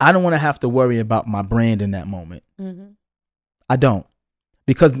 I don't want to have to worry about my brand in that moment. Mm-hmm. I don't.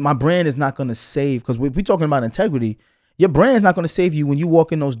 Because my brand is not going to save, because we're talking about integrity, your brand's not going to save you when you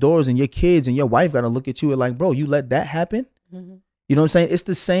walk in those doors and your kids and your wife got to look at you and like, bro, you let that happen? Mm-hmm. You know what I'm saying? It's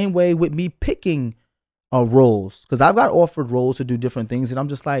the same way with me picking roles, because I've got offered roles to do different things, and I'm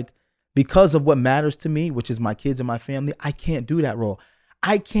just like, because of what matters to me, which is my kids and my family, I can't do that role.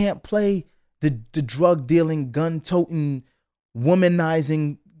 I can't play the drug dealing, gun toting,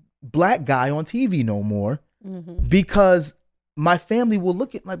 womanizing black guy on TV no more, because my family will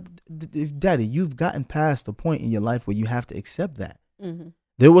look at Daddy, you've gotten past the point in your life where you have to accept that.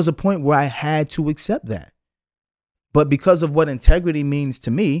 There was a point where I had to accept that. But because of what integrity means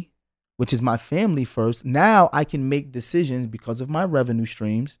to me, which is my family first, now I can make decisions because of my revenue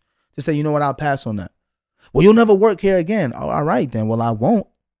streams to say, you know what, I'll pass on that. Well, you'll never work here again. Oh, all right, then. Well, I won't.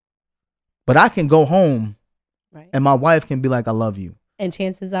 But I can go home, right, and my wife can be like, I love you. And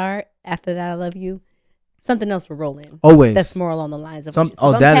chances are, after that, I love you, something else will roll in. Always. That's more along the lines of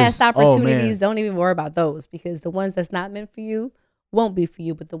past opportunities. Don't even worry about those, because the ones that's not meant for you won't be for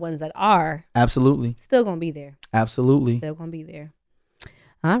you, but the ones that are, absolutely, still gonna be there. Absolutely, still gonna be there.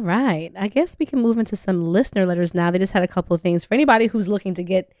 All right, I guess we can move into some listener letters now. They just had a couple of things for anybody who's looking to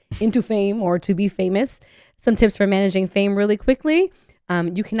get into fame or to be famous. Some tips for managing fame really quickly.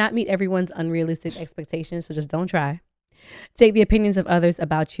 You cannot meet everyone's unrealistic expectations, so just don't try. Take the opinions of others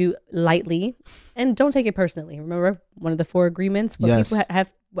about you lightly, and don't take it personally. Remember, one of the 4 agreements, what yes, people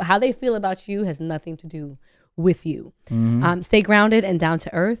have, how they feel about you has nothing to do with you. Mm-hmm. Stay grounded and down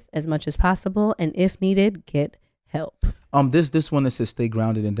to earth as much as possible, and if needed, get help. This one that says stay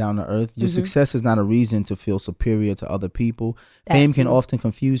grounded and down to earth. Your success is not a reason to feel superior to other people. Fame can often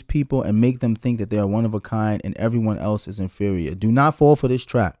confuse people and make them think that they are one of a kind and everyone else is inferior. Do not fall for this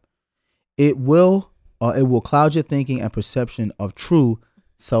trap. It will cloud your thinking and perception of true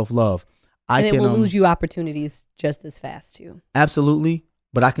self-love. It will lose you opportunities just as fast too. Absolutely.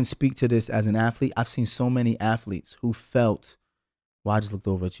 But I can speak to this as an athlete. I've seen so many athletes who felt, well, I just looked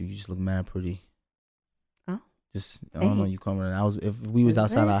over at you. You just look mad pretty. I don't know you coming in. If we was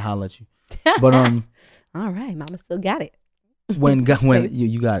outside, I'd holler at you. But all right, mama still got it. when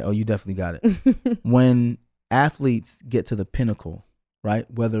you got it. Oh, you definitely got it. When athletes get to the pinnacle, right?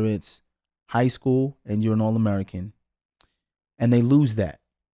 Whether it's high school and you're an All-American, and they lose that,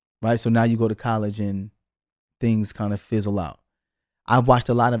 right? So now you go to college and things kind of fizzle out. I've watched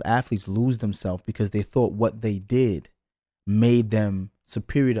a lot of athletes lose themselves because they thought what they did made them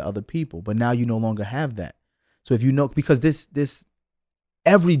superior to other people, but now you no longer have that. So if you know, because this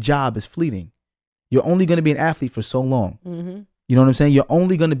every job is fleeting. You're only going to be an athlete for so long. Mm-hmm. You know what I'm saying? You're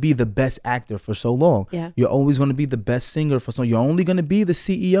only going to be the best actor for so long. Yeah. You're always going to be the best singer for so long. You're only going to be the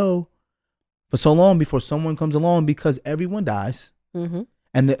CEO for so long before someone comes along, because everyone dies. Mm-hmm.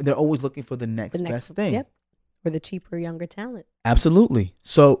 And they're always looking for the next best thing. Yep. Or the cheaper, younger talent. Absolutely.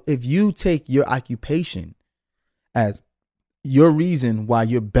 So if you take your occupation as your reason why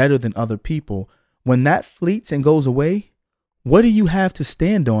you're better than other people, when that fleets and goes away, what do you have to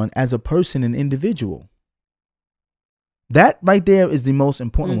stand on as a person and individual? That right there is the most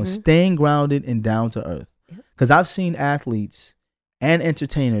important one, staying grounded and down to earth. Because I've seen athletes and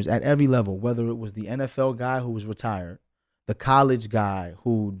entertainers at every level, whether it was the NFL guy who was retired, the college guy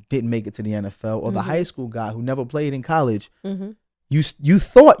who didn't make it to the NFL, or the high school guy who never played in college. You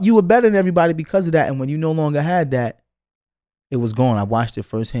thought you were better than everybody because of that, and when you no longer had that, it was gone. I watched it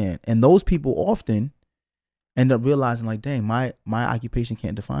firsthand. And those people often end up realizing, like, dang, my occupation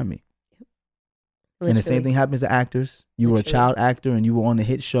can't define me. Literally. And the same thing happens to actors. You were a child actor and you were on the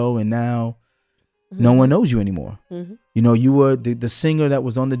hit show, and now no one knows you anymore. You know, you were the singer that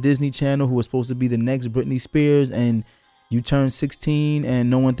was on the Disney Channel who was supposed to be the next Britney Spears, and you turned 16 and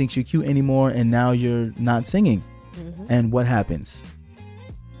no one thinks you're cute anymore, and now you're not singing. And what happens?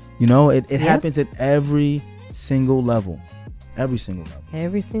 You know, it happens at every single level. Every single level.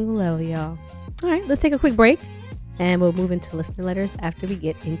 Every single level, y'all. All right, let's take a quick break, and we'll move into listener letters after we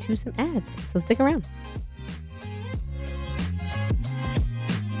get into some ads. So stick around.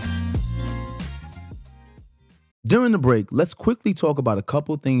 During the break, let's quickly talk about a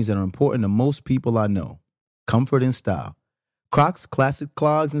couple things that are important to most people I know. Comfort and style. Crocs classic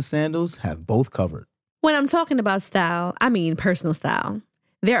clogs and sandals have both covered. When I'm talking about style, I mean personal style.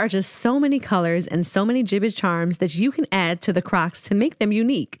 There are just so many colors and so many Jibbitz charms that you can add to the Crocs to make them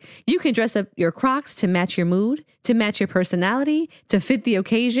unique. You can dress up your Crocs to match your mood, to match your personality, to fit the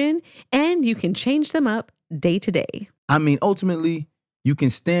occasion, and you can change them up day to day. I mean, ultimately, you can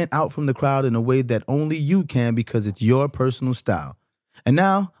stand out from the crowd in a way that only you can because it's your personal style. And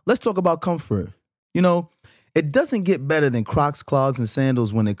now, let's talk about comfort. You know, It doesn't get better than Crocs, clogs, and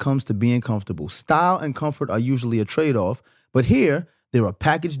sandals when it comes to being comfortable. Style and comfort are usually a trade-off, but here, they're a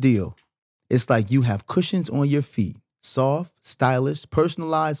package deal. It's like you have cushions on your feet. Soft, stylish,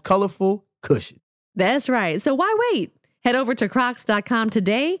 personalized, colorful cushion. That's right. So why wait? Head over to Crocs.com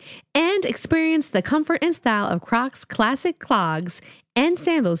today and experience the comfort and style of Crocs classic clogs and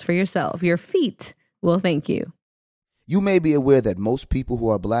sandals for yourself. Your feet will thank you. You may be aware that most people who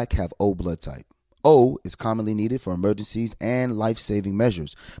are black have O blood type. O is commonly needed for emergencies and life-saving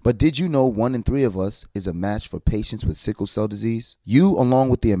measures. But did you know 1 in 3 of us is a match for patients with sickle cell disease? You, along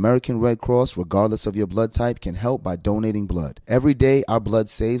with the American Red Cross, regardless of your blood type, can help by donating blood. Every day, our blood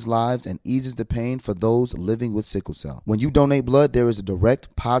saves lives and eases the pain for those living with sickle cell. When you donate blood, there is a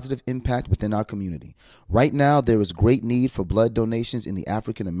direct positive impact within our community. Right now, there is great need for blood donations in the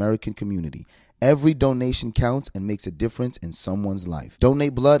African American community. Every donation counts and makes a difference in someone's life.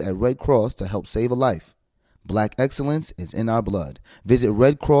 Donate blood at Red Cross to help save a life. Black excellence is in our blood. Visit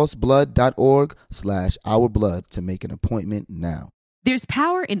redcrossblood.org/ourblood to make an appointment now. There's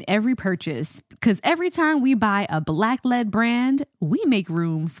power in every purchase because every time we buy a black-led brand, we make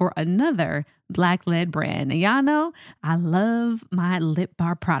room for another black-led brand. And y'all know I love my Lip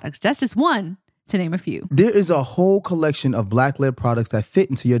Bar products. That's just one to name a few. There is a whole collection of black-led products that fit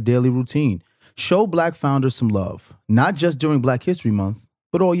into your daily routine. Show black founders some love, not just during Black History Month,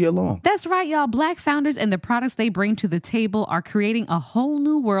 but all year long. That's right, y'all. Black founders and the products they bring to the table are creating a whole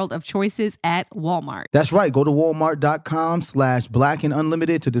new world of choices at Walmart. That's right. Go to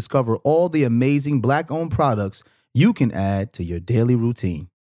walmart.com/blackandunlimited to discover all the amazing black-owned products you can add to your daily routine.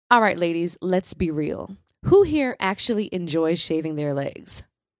 All right, ladies, let's be real. Who here actually enjoys shaving their legs?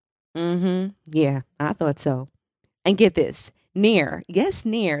 Yeah, I thought so. And get this. Nair, yes,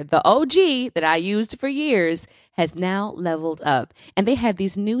 Nair, the OG that I used for years, has now leveled up. And they have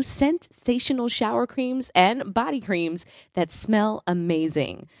these new sensational shower creams and body creams that smell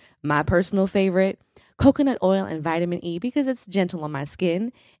amazing. My personal favorite, coconut oil and vitamin E because it's gentle on my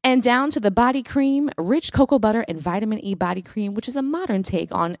skin. And down to the body cream, rich cocoa butter and vitamin E body cream, which is a modern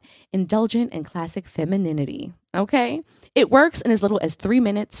take on indulgent and classic femininity. Okay? It works in as little as 3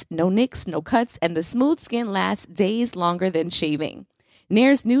 minutes, no nicks, no cuts, and the smooth skin lasts days longer than shaving.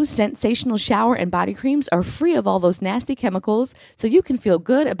 Nair's new sensational shower and body creams are free of all those nasty chemicals, so you can feel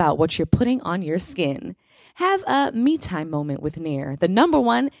good about what you're putting on your skin. Have a me time moment with Nair, the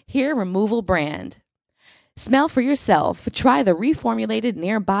 #1 hair removal brand. Smell for yourself. Try the reformulated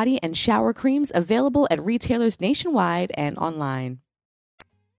Nair body and shower creams available at retailers nationwide and online.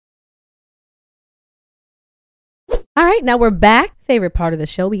 All right, now we're back. Favorite part of the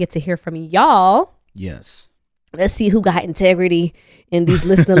show. We get to hear from y'all. Yes. Let's see who got integrity in these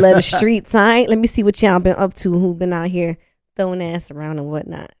listener letter streets. All right, let me see what y'all been up to, who been out here throwing ass around and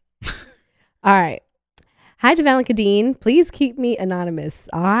whatnot. All right. Hi, Javal and Kadeen. Please keep me anonymous.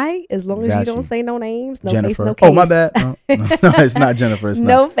 All right, as long as you don't say no names, no Jennifer. face, no case. Oh, my bad. No, it's not Jennifer. It's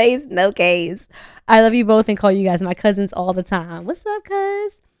no not. face, no case. I love you both and call you guys my cousins all the time. What's up,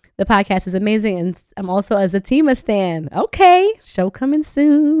 cuz? The podcast is amazing, and I'm also a Zatima stan. Okay, show coming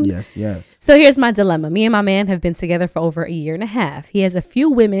soon. Yes, yes. So here's my dilemma. Me and my man have been together for over 1.5 years. He has a few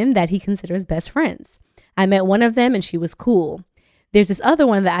women that he considers best friends. I met one of them, and she was cool. There's this other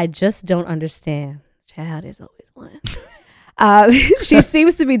one that I just don't understand. Child, there's always one. She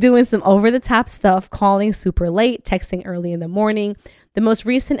seems to be doing some over-the-top stuff, calling super late, texting early in the morning. The most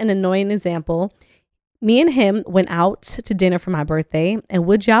recent and annoying example, me and him went out to dinner for my birthday, and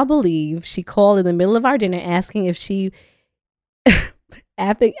would y'all believe she called in the middle of our dinner asking if she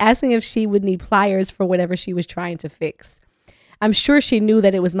would need pliers for whatever she was trying to fix. I'm sure she knew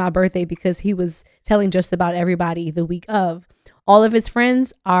that it was my birthday because he was telling just about everybody the week of. All of his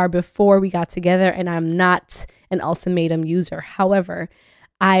friends are before we got together, and I'm not an ultimatum user. However,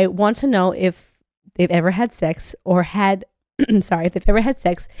 I want to know if they've ever had sex or had if they've ever had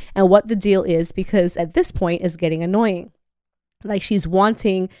sex and what the deal is, because at this point it's getting annoying. Like she's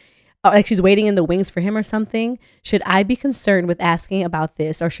waiting in the wings for him or something. Should I be concerned with asking about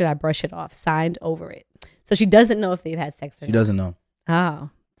this, or should I brush it off? Signed, over it. So she doesn't know if they've had sex or not. She doesn't know. Oh,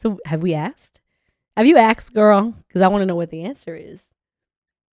 so have we asked? Have you asked, girl? Because I want to know what the answer is.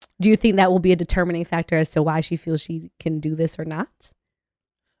 Do you think that will be a determining factor as to why she feels she can do this or not?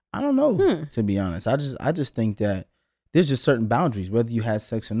 I don't know, to be honest. I just think that there's just certain boundaries, whether you had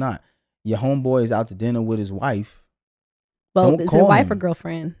sex or not. Your homeboy is out to dinner with his wife. Well, is it wife or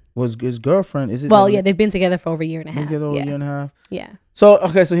girlfriend? Was his girlfriend? Is it? Well, yeah, they've been together for over 1.5 years. Together over 1.5 years. Yeah. So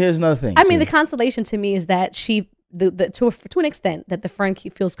okay, so here's another thing. I mean, the consolation to me is that to an extent, that the friend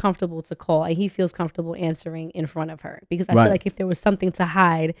feels comfortable to call and he feels comfortable answering in front of her, because I feel like if there was something to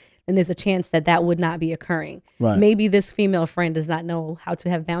hide, then there's a chance that that would not be occurring. Right. Maybe this female friend does not know how to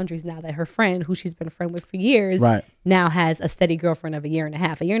have boundaries now that her friend, who she's been a friend with for years, Right. now has a steady girlfriend of a year and a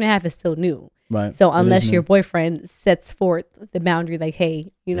half. A year and a half is still new. Right. So It is unless new. your boyfriend sets forth the boundary, like,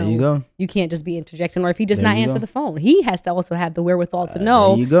 hey, There you go. you can't just be interjecting, or if he does There not you answer go. the phone, he has to also have the wherewithal to know.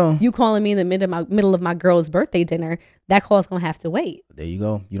 There you go. You calling me in the middle of my girl's birthday dinner, that call is gonna have to wait. There you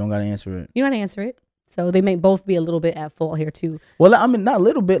go. You don't got to answer it. You gotta answer it. So they may both be a little bit at fault here too. Well, I mean, not a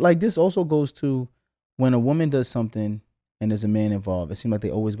little bit. Like, this also goes to when a woman does something and there's a man involved. It seems like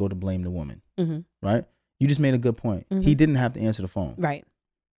they always go to blame the woman, right? You just made a good point. He didn't have to answer the phone, Right.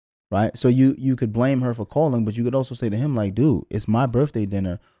 right? So you could blame her for calling, but you could also say to him, like, dude, it's my birthday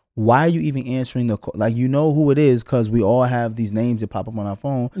dinner. Why are you even answering the call? Like, you know who it is because we all have these names that pop up on our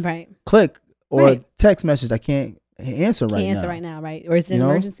phone. Right. Click or Right. text message. I can't answer right Can't answer now. right now, right? Or is it You an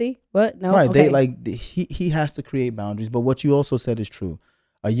know? emergency? What? No. Right. Okay. They like he has to create boundaries. But what you also said is true.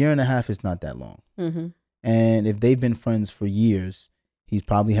 A year and a half is not that long. Mm-hmm. And if they've been friends for years, he's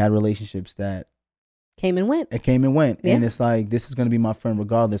probably had relationships that Came and went. it came and went. Yeah. And it's like, this is going to be my friend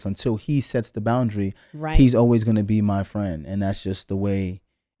regardless. Until he sets the boundary, Right. he's always going to be my friend. And that's just the way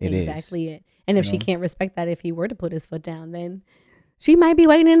it is. Exactly it. And if You she know? can't respect that, if he were to put his foot down, then she might be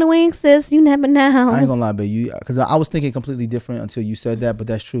waiting in the wings, sis. You never know. I ain't gonna lie, but because I was thinking completely different until you said that, but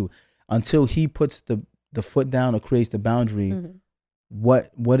that's true. Until he puts the foot down or creates the boundary, Mhm.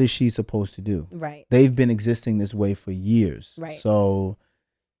 what is she supposed to do? Right. They've been existing this way for years. Right. So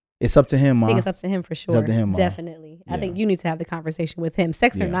it's up to him, Ma. I think it's up to him for sure. up to him, Ma. Definitely. I think Yeah. you need to have the conversation with him.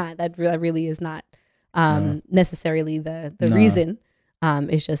 Sex or Yeah. not, that really is not No. necessarily the No. reason.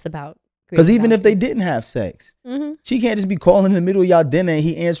 It's just about Because even if they didn't have sex, hmm she can't just be calling in the middle of y'all dinner and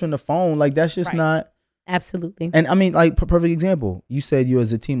he answering the phone. Like, that's just Right. not. Absolutely. And I mean, like, perfect example. You said you're a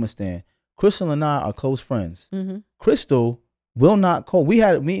Zatima stan. Crystal and I are close friends. Mm-hmm. Crystal will not call. We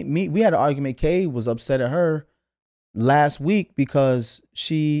had an argument. Kay was upset at her last week because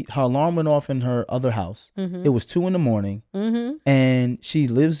her alarm went off in her other house. Mm-hmm. It was 2 a.m. Mm-hmm. and she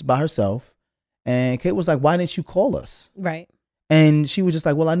lives by herself. And Kate was like, "Why didn't you call us?" Right. And she was just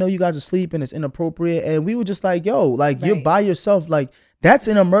like, "Well, I know you guys are asleep and it's inappropriate." And we were just like, "Yo, like, you're Right. by yourself. Like, that's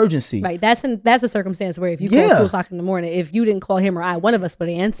an emergency." Right. That's a circumstance where if you Yeah. call 2:00 in the morning, if you didn't call him or I, one of us would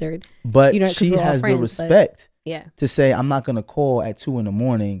have answered. But You know, 'cause she we're all has friends, the but- respect Yeah. to say, "I'm not gonna call at 2 a.m.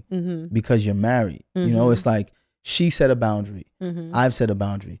 Mm-hmm. because you're married." You know, Mhm. it's like she set a boundary. Mm-hmm. I've set a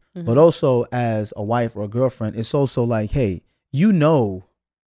boundary. But also as a wife or a girlfriend, it's also like, hey, you know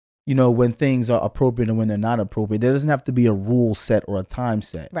when things are appropriate and when they're not appropriate. There doesn't have to be a rule set or a time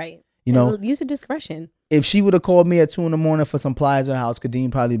set. Right. You know, And use of discretion. if she would have called me at 2 a.m. for some pliers in her house,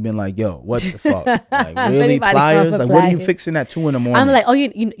 Kadeem probably been like, yo, what the fuck? Like, If really? anybody Pliers? called Like, for what are you pliers. fixing at 2 a.m? I'm like, oh,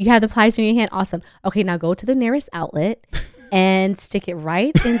 you have the pliers in your hand. Awesome. Okay, now go to the nearest outlet and stick it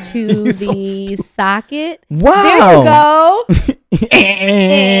right into You're so the socket. wow.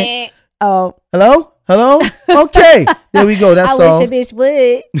 There you go. Oh, Hello? Okay. There we go. That's I all. wish a bitch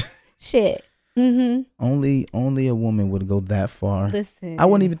would. Shit. Mm-hmm. Only a woman would go that far. Listen. I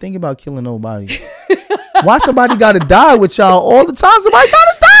wouldn't even think about killing nobody. Why somebody got to die with y'all all the time? Somebody got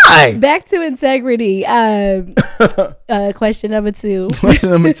to die. Back to integrity. Question number 2. Question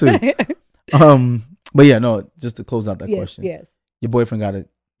number 2. But yeah, no, just to close out that question. Yes, Your boyfriend got to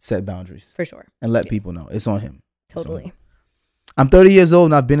set boundaries for sure. and let Yes. people know. It's on him. It's on Totally. him. I'm 30 years old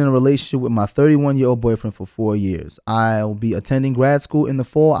and I've been in a relationship with my 31-year-old boyfriend for 4 years. I'll be attending grad school in the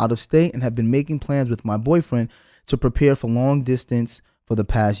fall out of state and have been making plans with my boyfriend to prepare for long distance for the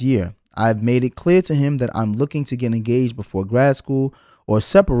past year. I've made it clear to him that I'm looking to get engaged before grad school or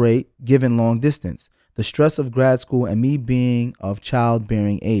separate given long distance. The stress of grad school and me being of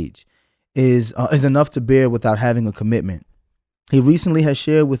childbearing age is enough to bear without having a commitment. He recently has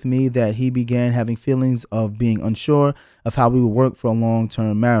shared with me that he began having feelings of being unsure of how we will work for a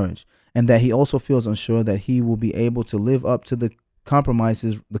long-term marriage, and that he also feels unsure that he will be able to live up to the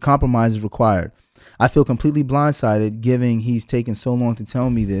compromises required. I feel completely blindsided given he's taken so long to tell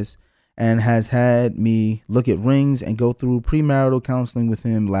me this and has had me look at rings and go through premarital counseling with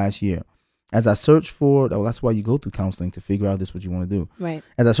him last year. As I search for, that's why you go through counseling, to figure out this what you want to do. Right.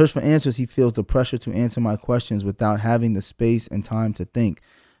 As I search for answers, he feels the pressure to answer my questions without having the space and time to think,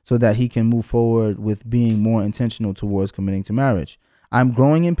 so that he can move forward with being more intentional towards committing to marriage. I'm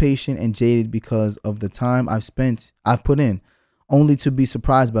growing impatient and jaded because of the time I've put in, only to be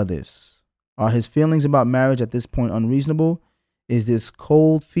surprised by this. Are his feelings about marriage at this point unreasonable? Is this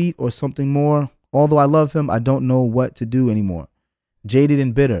cold feet or something more? Although I love him, I don't know what to do anymore. Jaded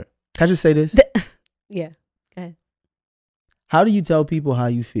and bitter. Can I just say this? Yeah. Go ahead. How do you tell people how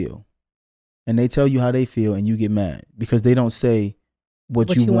you feel? And they tell you how they feel and you get mad because they don't say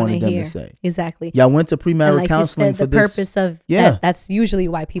what you wanna wanted them hear. to say. Exactly. Y'all went to And premarital like counseling you said, for the this. purpose of Yeah. that's usually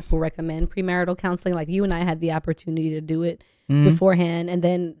why people recommend premarital counseling. Like you and I had the opportunity to do it Mhm. beforehand, and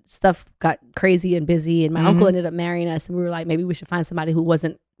then stuff got crazy and busy, and my uncle Mhm. ended up marrying us, and we were like, maybe we should find somebody who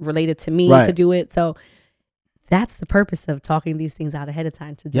wasn't related to me Right. to do it. So that's the purpose of talking these things out ahead of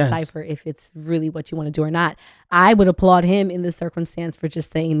time, to Yes. decipher if it's really what you want to do or not. I would applaud him in this circumstance for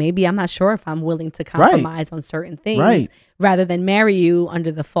just saying, maybe I'm not sure if I'm willing to compromise on certain things, Right. rather than marry you under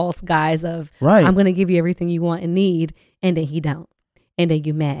the false guise of, Right. I'm going to give you everything you want and need, and then he don't, and then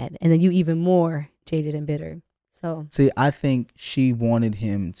you mad, and then you even more jaded and bitter. So See, I think she wanted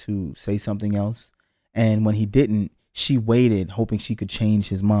him to say something else, and when he didn't, she waited, hoping she could change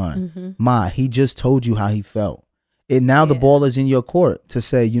his mind. mhm. Ma, he just told you how he felt. And now the Yeah. ball is in your court to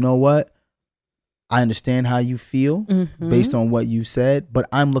say, you know what? I understand how you feel Mhm. based on what you said, but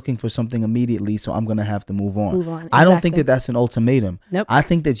I'm looking for something immediately, so I'm going to have to move on. Move on. I don't think Exactly. that that's an ultimatum. Nope. I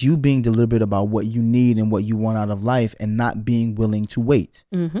think that's you being deliberate about what you need and what you want out of life and not being willing to wait.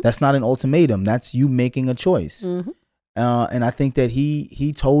 Mhm. That's not an ultimatum. That's you making a choice. Mhm. And I think that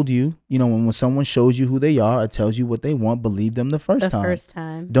he told you, when someone shows you who they are or tells you what they want, believe them the first The time. first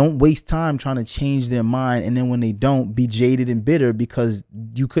time. Don't waste time trying to change their mind, and then when they don't, be jaded and bitter because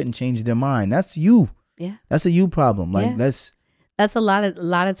you couldn't change their mind. That's you. Yeah. That's a you problem. Like Yeah. that's That's a lot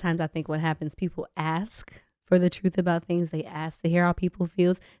of times I think what happens, people ask for the truth about things. They ask to hear how people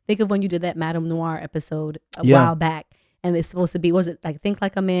feels. Think of when you did that Madame Noir episode a Yeah. while back, and it's supposed to be, was it like Think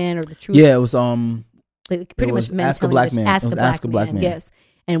Like a Man or the truth? yeah. It was Like, pretty it was much men Ask a telling Black the- Man. Ask It was a Black Ask a Black Man. Yes.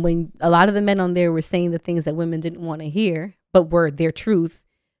 And when a lot of the men on there were saying the things that women didn't want to hear, but were their truth,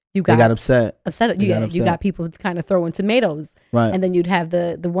 you they got, got upset. upset. they You got got, you upset. got people kind of throwing tomatoes. Right. And then you'd have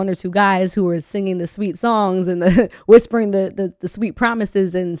the one or two guys who were singing the sweet songs and the whispering the sweet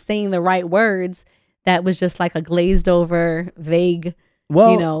promises and saying the right words. That was just like a glazed over, vague,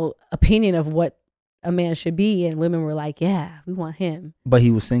 well, opinion of what a man should be. And women were like, yeah, we want him, but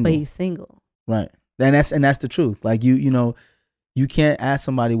he was single. but he's single. Right. And that's the truth. Like you can't ask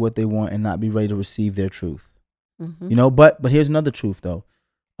somebody what they want and not be ready to receive their truth. Mhm. But here's another truth though.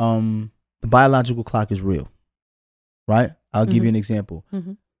 The biological clock is real. Right? I'll give you an example.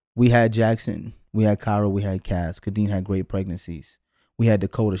 Mhm. We had Jackson, we had Kyra, we had Cass. Kadeen had great pregnancies. We had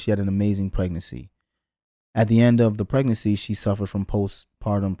Dakota, she had an amazing pregnancy. At the end of the pregnancy, she suffered from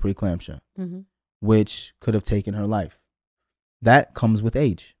postpartum preeclampsia, Mhm. which could have taken her life. That comes with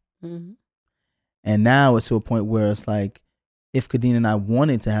age. Mhm. And now it's to a point where it's like, if Kadeen and I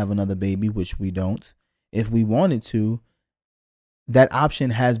wanted to have another baby, which we don't, if we wanted to, that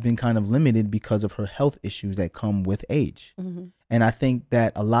option has been kind of limited because of her health issues that come with age. Mhm. And I think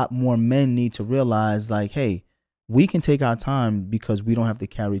that a lot more men need to realize, like, hey, we can take our time because we don't have to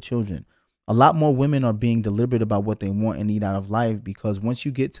carry children. A lot more women are being deliberate about what they want and need out of life, because once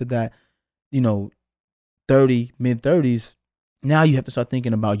you get to that, mid-30s, now you have to start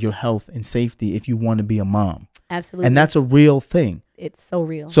thinking about your health and safety if you want to be a mom. Absolutely. And that's a real thing. it's so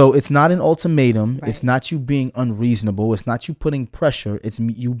real. So it's not an ultimatum. Right. It's not you being unreasonable. It's not you putting pressure. It's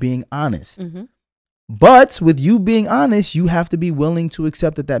you being honest. Mhm. But with you being honest, you have to be willing to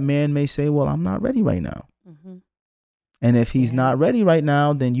accept that man may say, well, I'm not ready right now. Mhm. And if he's Yeah. not ready right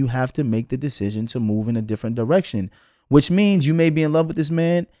now, then you have to make the decision to move in a different direction, which means you may be in love with this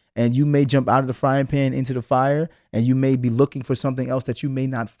man and you may jump out of the frying pan into the fire, and you may be looking for something else that you may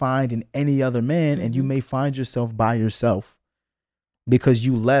not find in any other man. And you Mhm. may find yourself by yourself because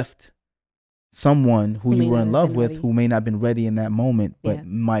you left someone who Who you may were not in have love been with, ready. who may not have been ready in that moment, but Yeah.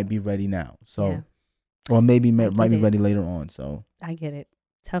 might be ready now. So, Yeah. or maybe I might get be it. ready later on. So I get it.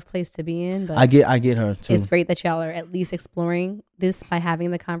 Tough place to be in, but I get her too. it's great that y'all are at least exploring this by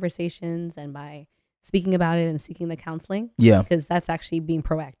having the conversations and by speaking about it and seeking the counseling, Yeah, because that's actually being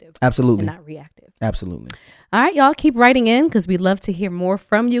proactive absolutely. and not reactive. Absolutely. All right, y'all keep writing in because we'd love to hear more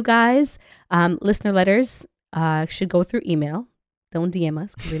from you guys. Listener letters should go through email. Don't DM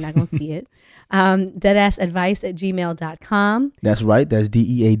us because we're not going to see it. Deadassadvice@gmail.com. That's right. That's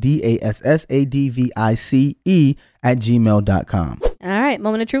deadassadvice@gmail.com. All right,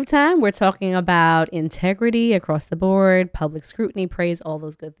 moment of truth time. We're talking about integrity across the board, public scrutiny, praise, all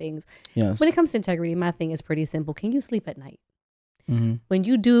those good things. Yes. When it comes to integrity, my thing is pretty simple. Can you sleep at night? Mm-hmm. When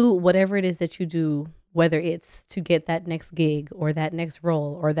you do whatever it is that you do, whether it's to get that next gig or that next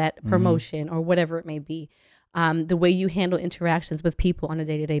role or that promotion or whatever it may be, the way you handle interactions with people on a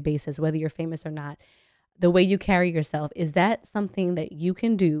day-to-day basis, whether you're famous or not, the way you carry yourself, is that something that you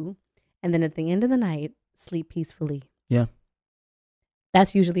can do and then at the end of the night, sleep peacefully? Yeah.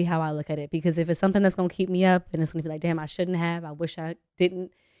 That's usually how I look at it, because if it's something that's going to keep me up and it's going to be like, damn, I shouldn't have, I wish I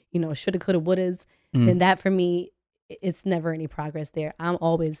didn't, shoulda, coulda, wouldas, then that for me it's never any progress there. I'm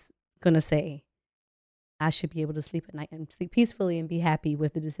always going to say I should be able to sleep at night and sleep peacefully and be happy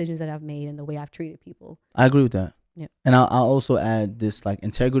with the decisions that I've made and the way I've treated people. I agree with that. Yeah. And I'll also add this, like,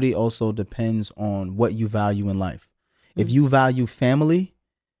 integrity also depends on what you value in life. If you value family,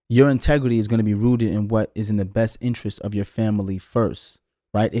 your integrity is going to be rooted in what is in the best interest of your family first,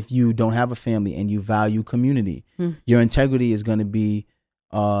 right? If you don't have a family and you value community, your integrity is going to be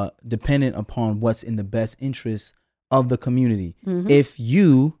dependent upon what's in the best interest of the community. If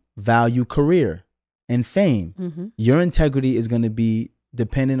you value career and fame, your integrity is going to be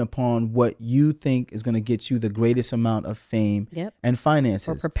dependent upon what you think is going to get you the greatest amount of fame and finances.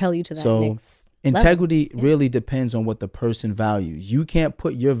 Or propel you to that so next integrity level. really depends on what the person values. You can't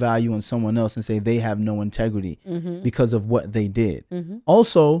put your value on someone else and say they have no integrity because of what they did.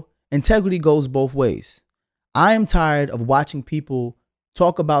 Also, integrity goes both ways. I am tired of watching people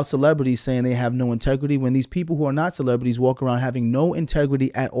talk about celebrities saying they have no integrity when these people who are not celebrities walk around having no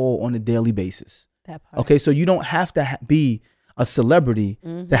integrity at all on a daily basis. That part. Okay, so you don't have to be a celebrity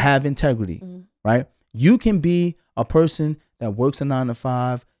to have integrity, right? You can be a person that works a 9 to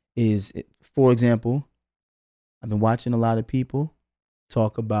 5. Is, for example, I've been watching a lot of people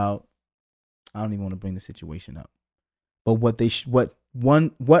talk about, I don't even want to bring the situation up, but what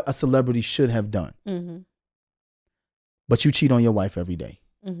a celebrity should have done. But you cheat on your wife every day.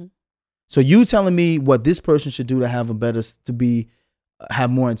 So you telling me what this person should do to have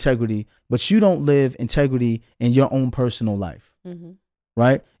have more integrity, but you don't live integrity in your own personal life,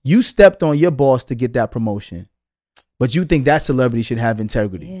 right? You stepped on your boss to get that promotion, but you think that celebrity should have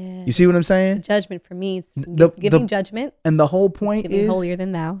integrity. Yeah. You see what I'm saying? Judgment for me, it's giving judgment. And the whole point giving is holier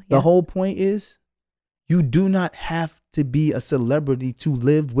than thou. The whole point is you do not have to be a celebrity to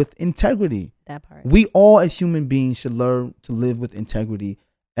live with integrity. That part. We all as human beings should learn to live with integrity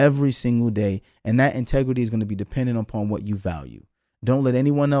every single day. And that integrity is going to be dependent upon what you value. Don't let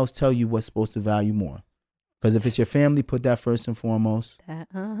anyone else tell you what's supposed to value more. Because if it's your family, put that first and foremost.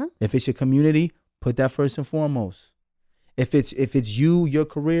 If it's your community, put that first and foremost. If it's you, your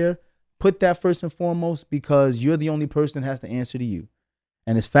career, put that first and foremost, because you're the only person that has to answer to you.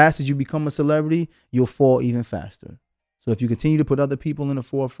 And as fast as you become a celebrity, you'll fall even faster. So if you continue to put other people in the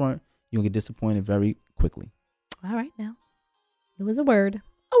forefront, you'll get disappointed very quickly. All right, now. It was a word.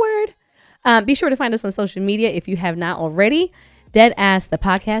 Be sure to find us on social media if you have not already. Dead Ass the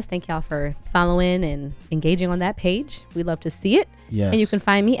Podcast. Thank y'all for following and engaging on that page. We love to see it. Yes. And you can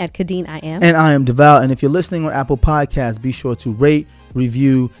find me at Kadeen I Am. And I am Devout. And if you're listening on Apple Podcasts, be sure to rate,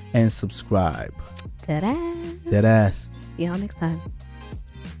 review, and subscribe. Dead Ass. Dead Ass. See y'all next time.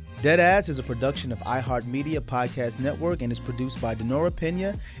 Dead Ass is a production of iHeartMedia Podcast Network and is produced by Denora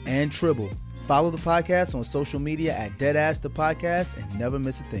Pena and Tribble. Follow the podcast on social media at Dead Ass the Podcast and never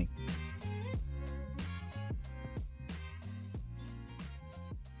miss a thing.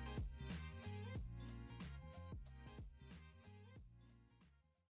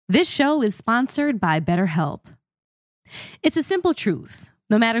 This show is sponsored by BetterHelp. It's a simple truth.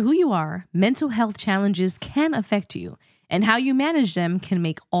 No matter who you are, mental health challenges can affect you, and how you manage them can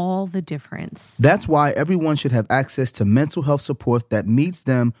make all the difference. That's why everyone should have access to mental health support that meets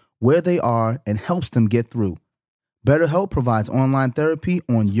them where they are and helps them get through. BetterHelp provides online therapy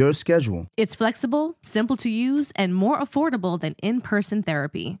on your schedule. It's flexible, simple to use, and more affordable than in-person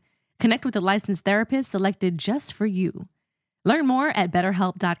therapy. Connect with a licensed therapist selected just for you. Learn more at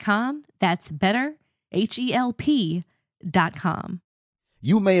BetterHelp.com. That's better, HELP.com.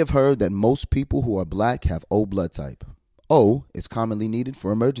 You may have heard that most people who are black have O blood type. O is commonly needed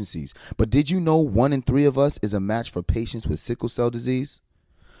for emergencies. But did you know 1 in 3 of us is a match for patients with sickle cell disease?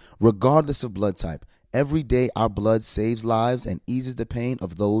 Regardless of blood type, every day our blood saves lives and eases the pain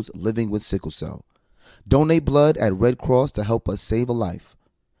of those living with sickle cell. Donate blood at Red Cross to help us save a life.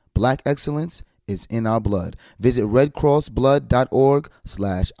 Black excellence is in our blood. Visit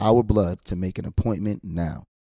redcrossblood.org/ourblood to make an appointment now.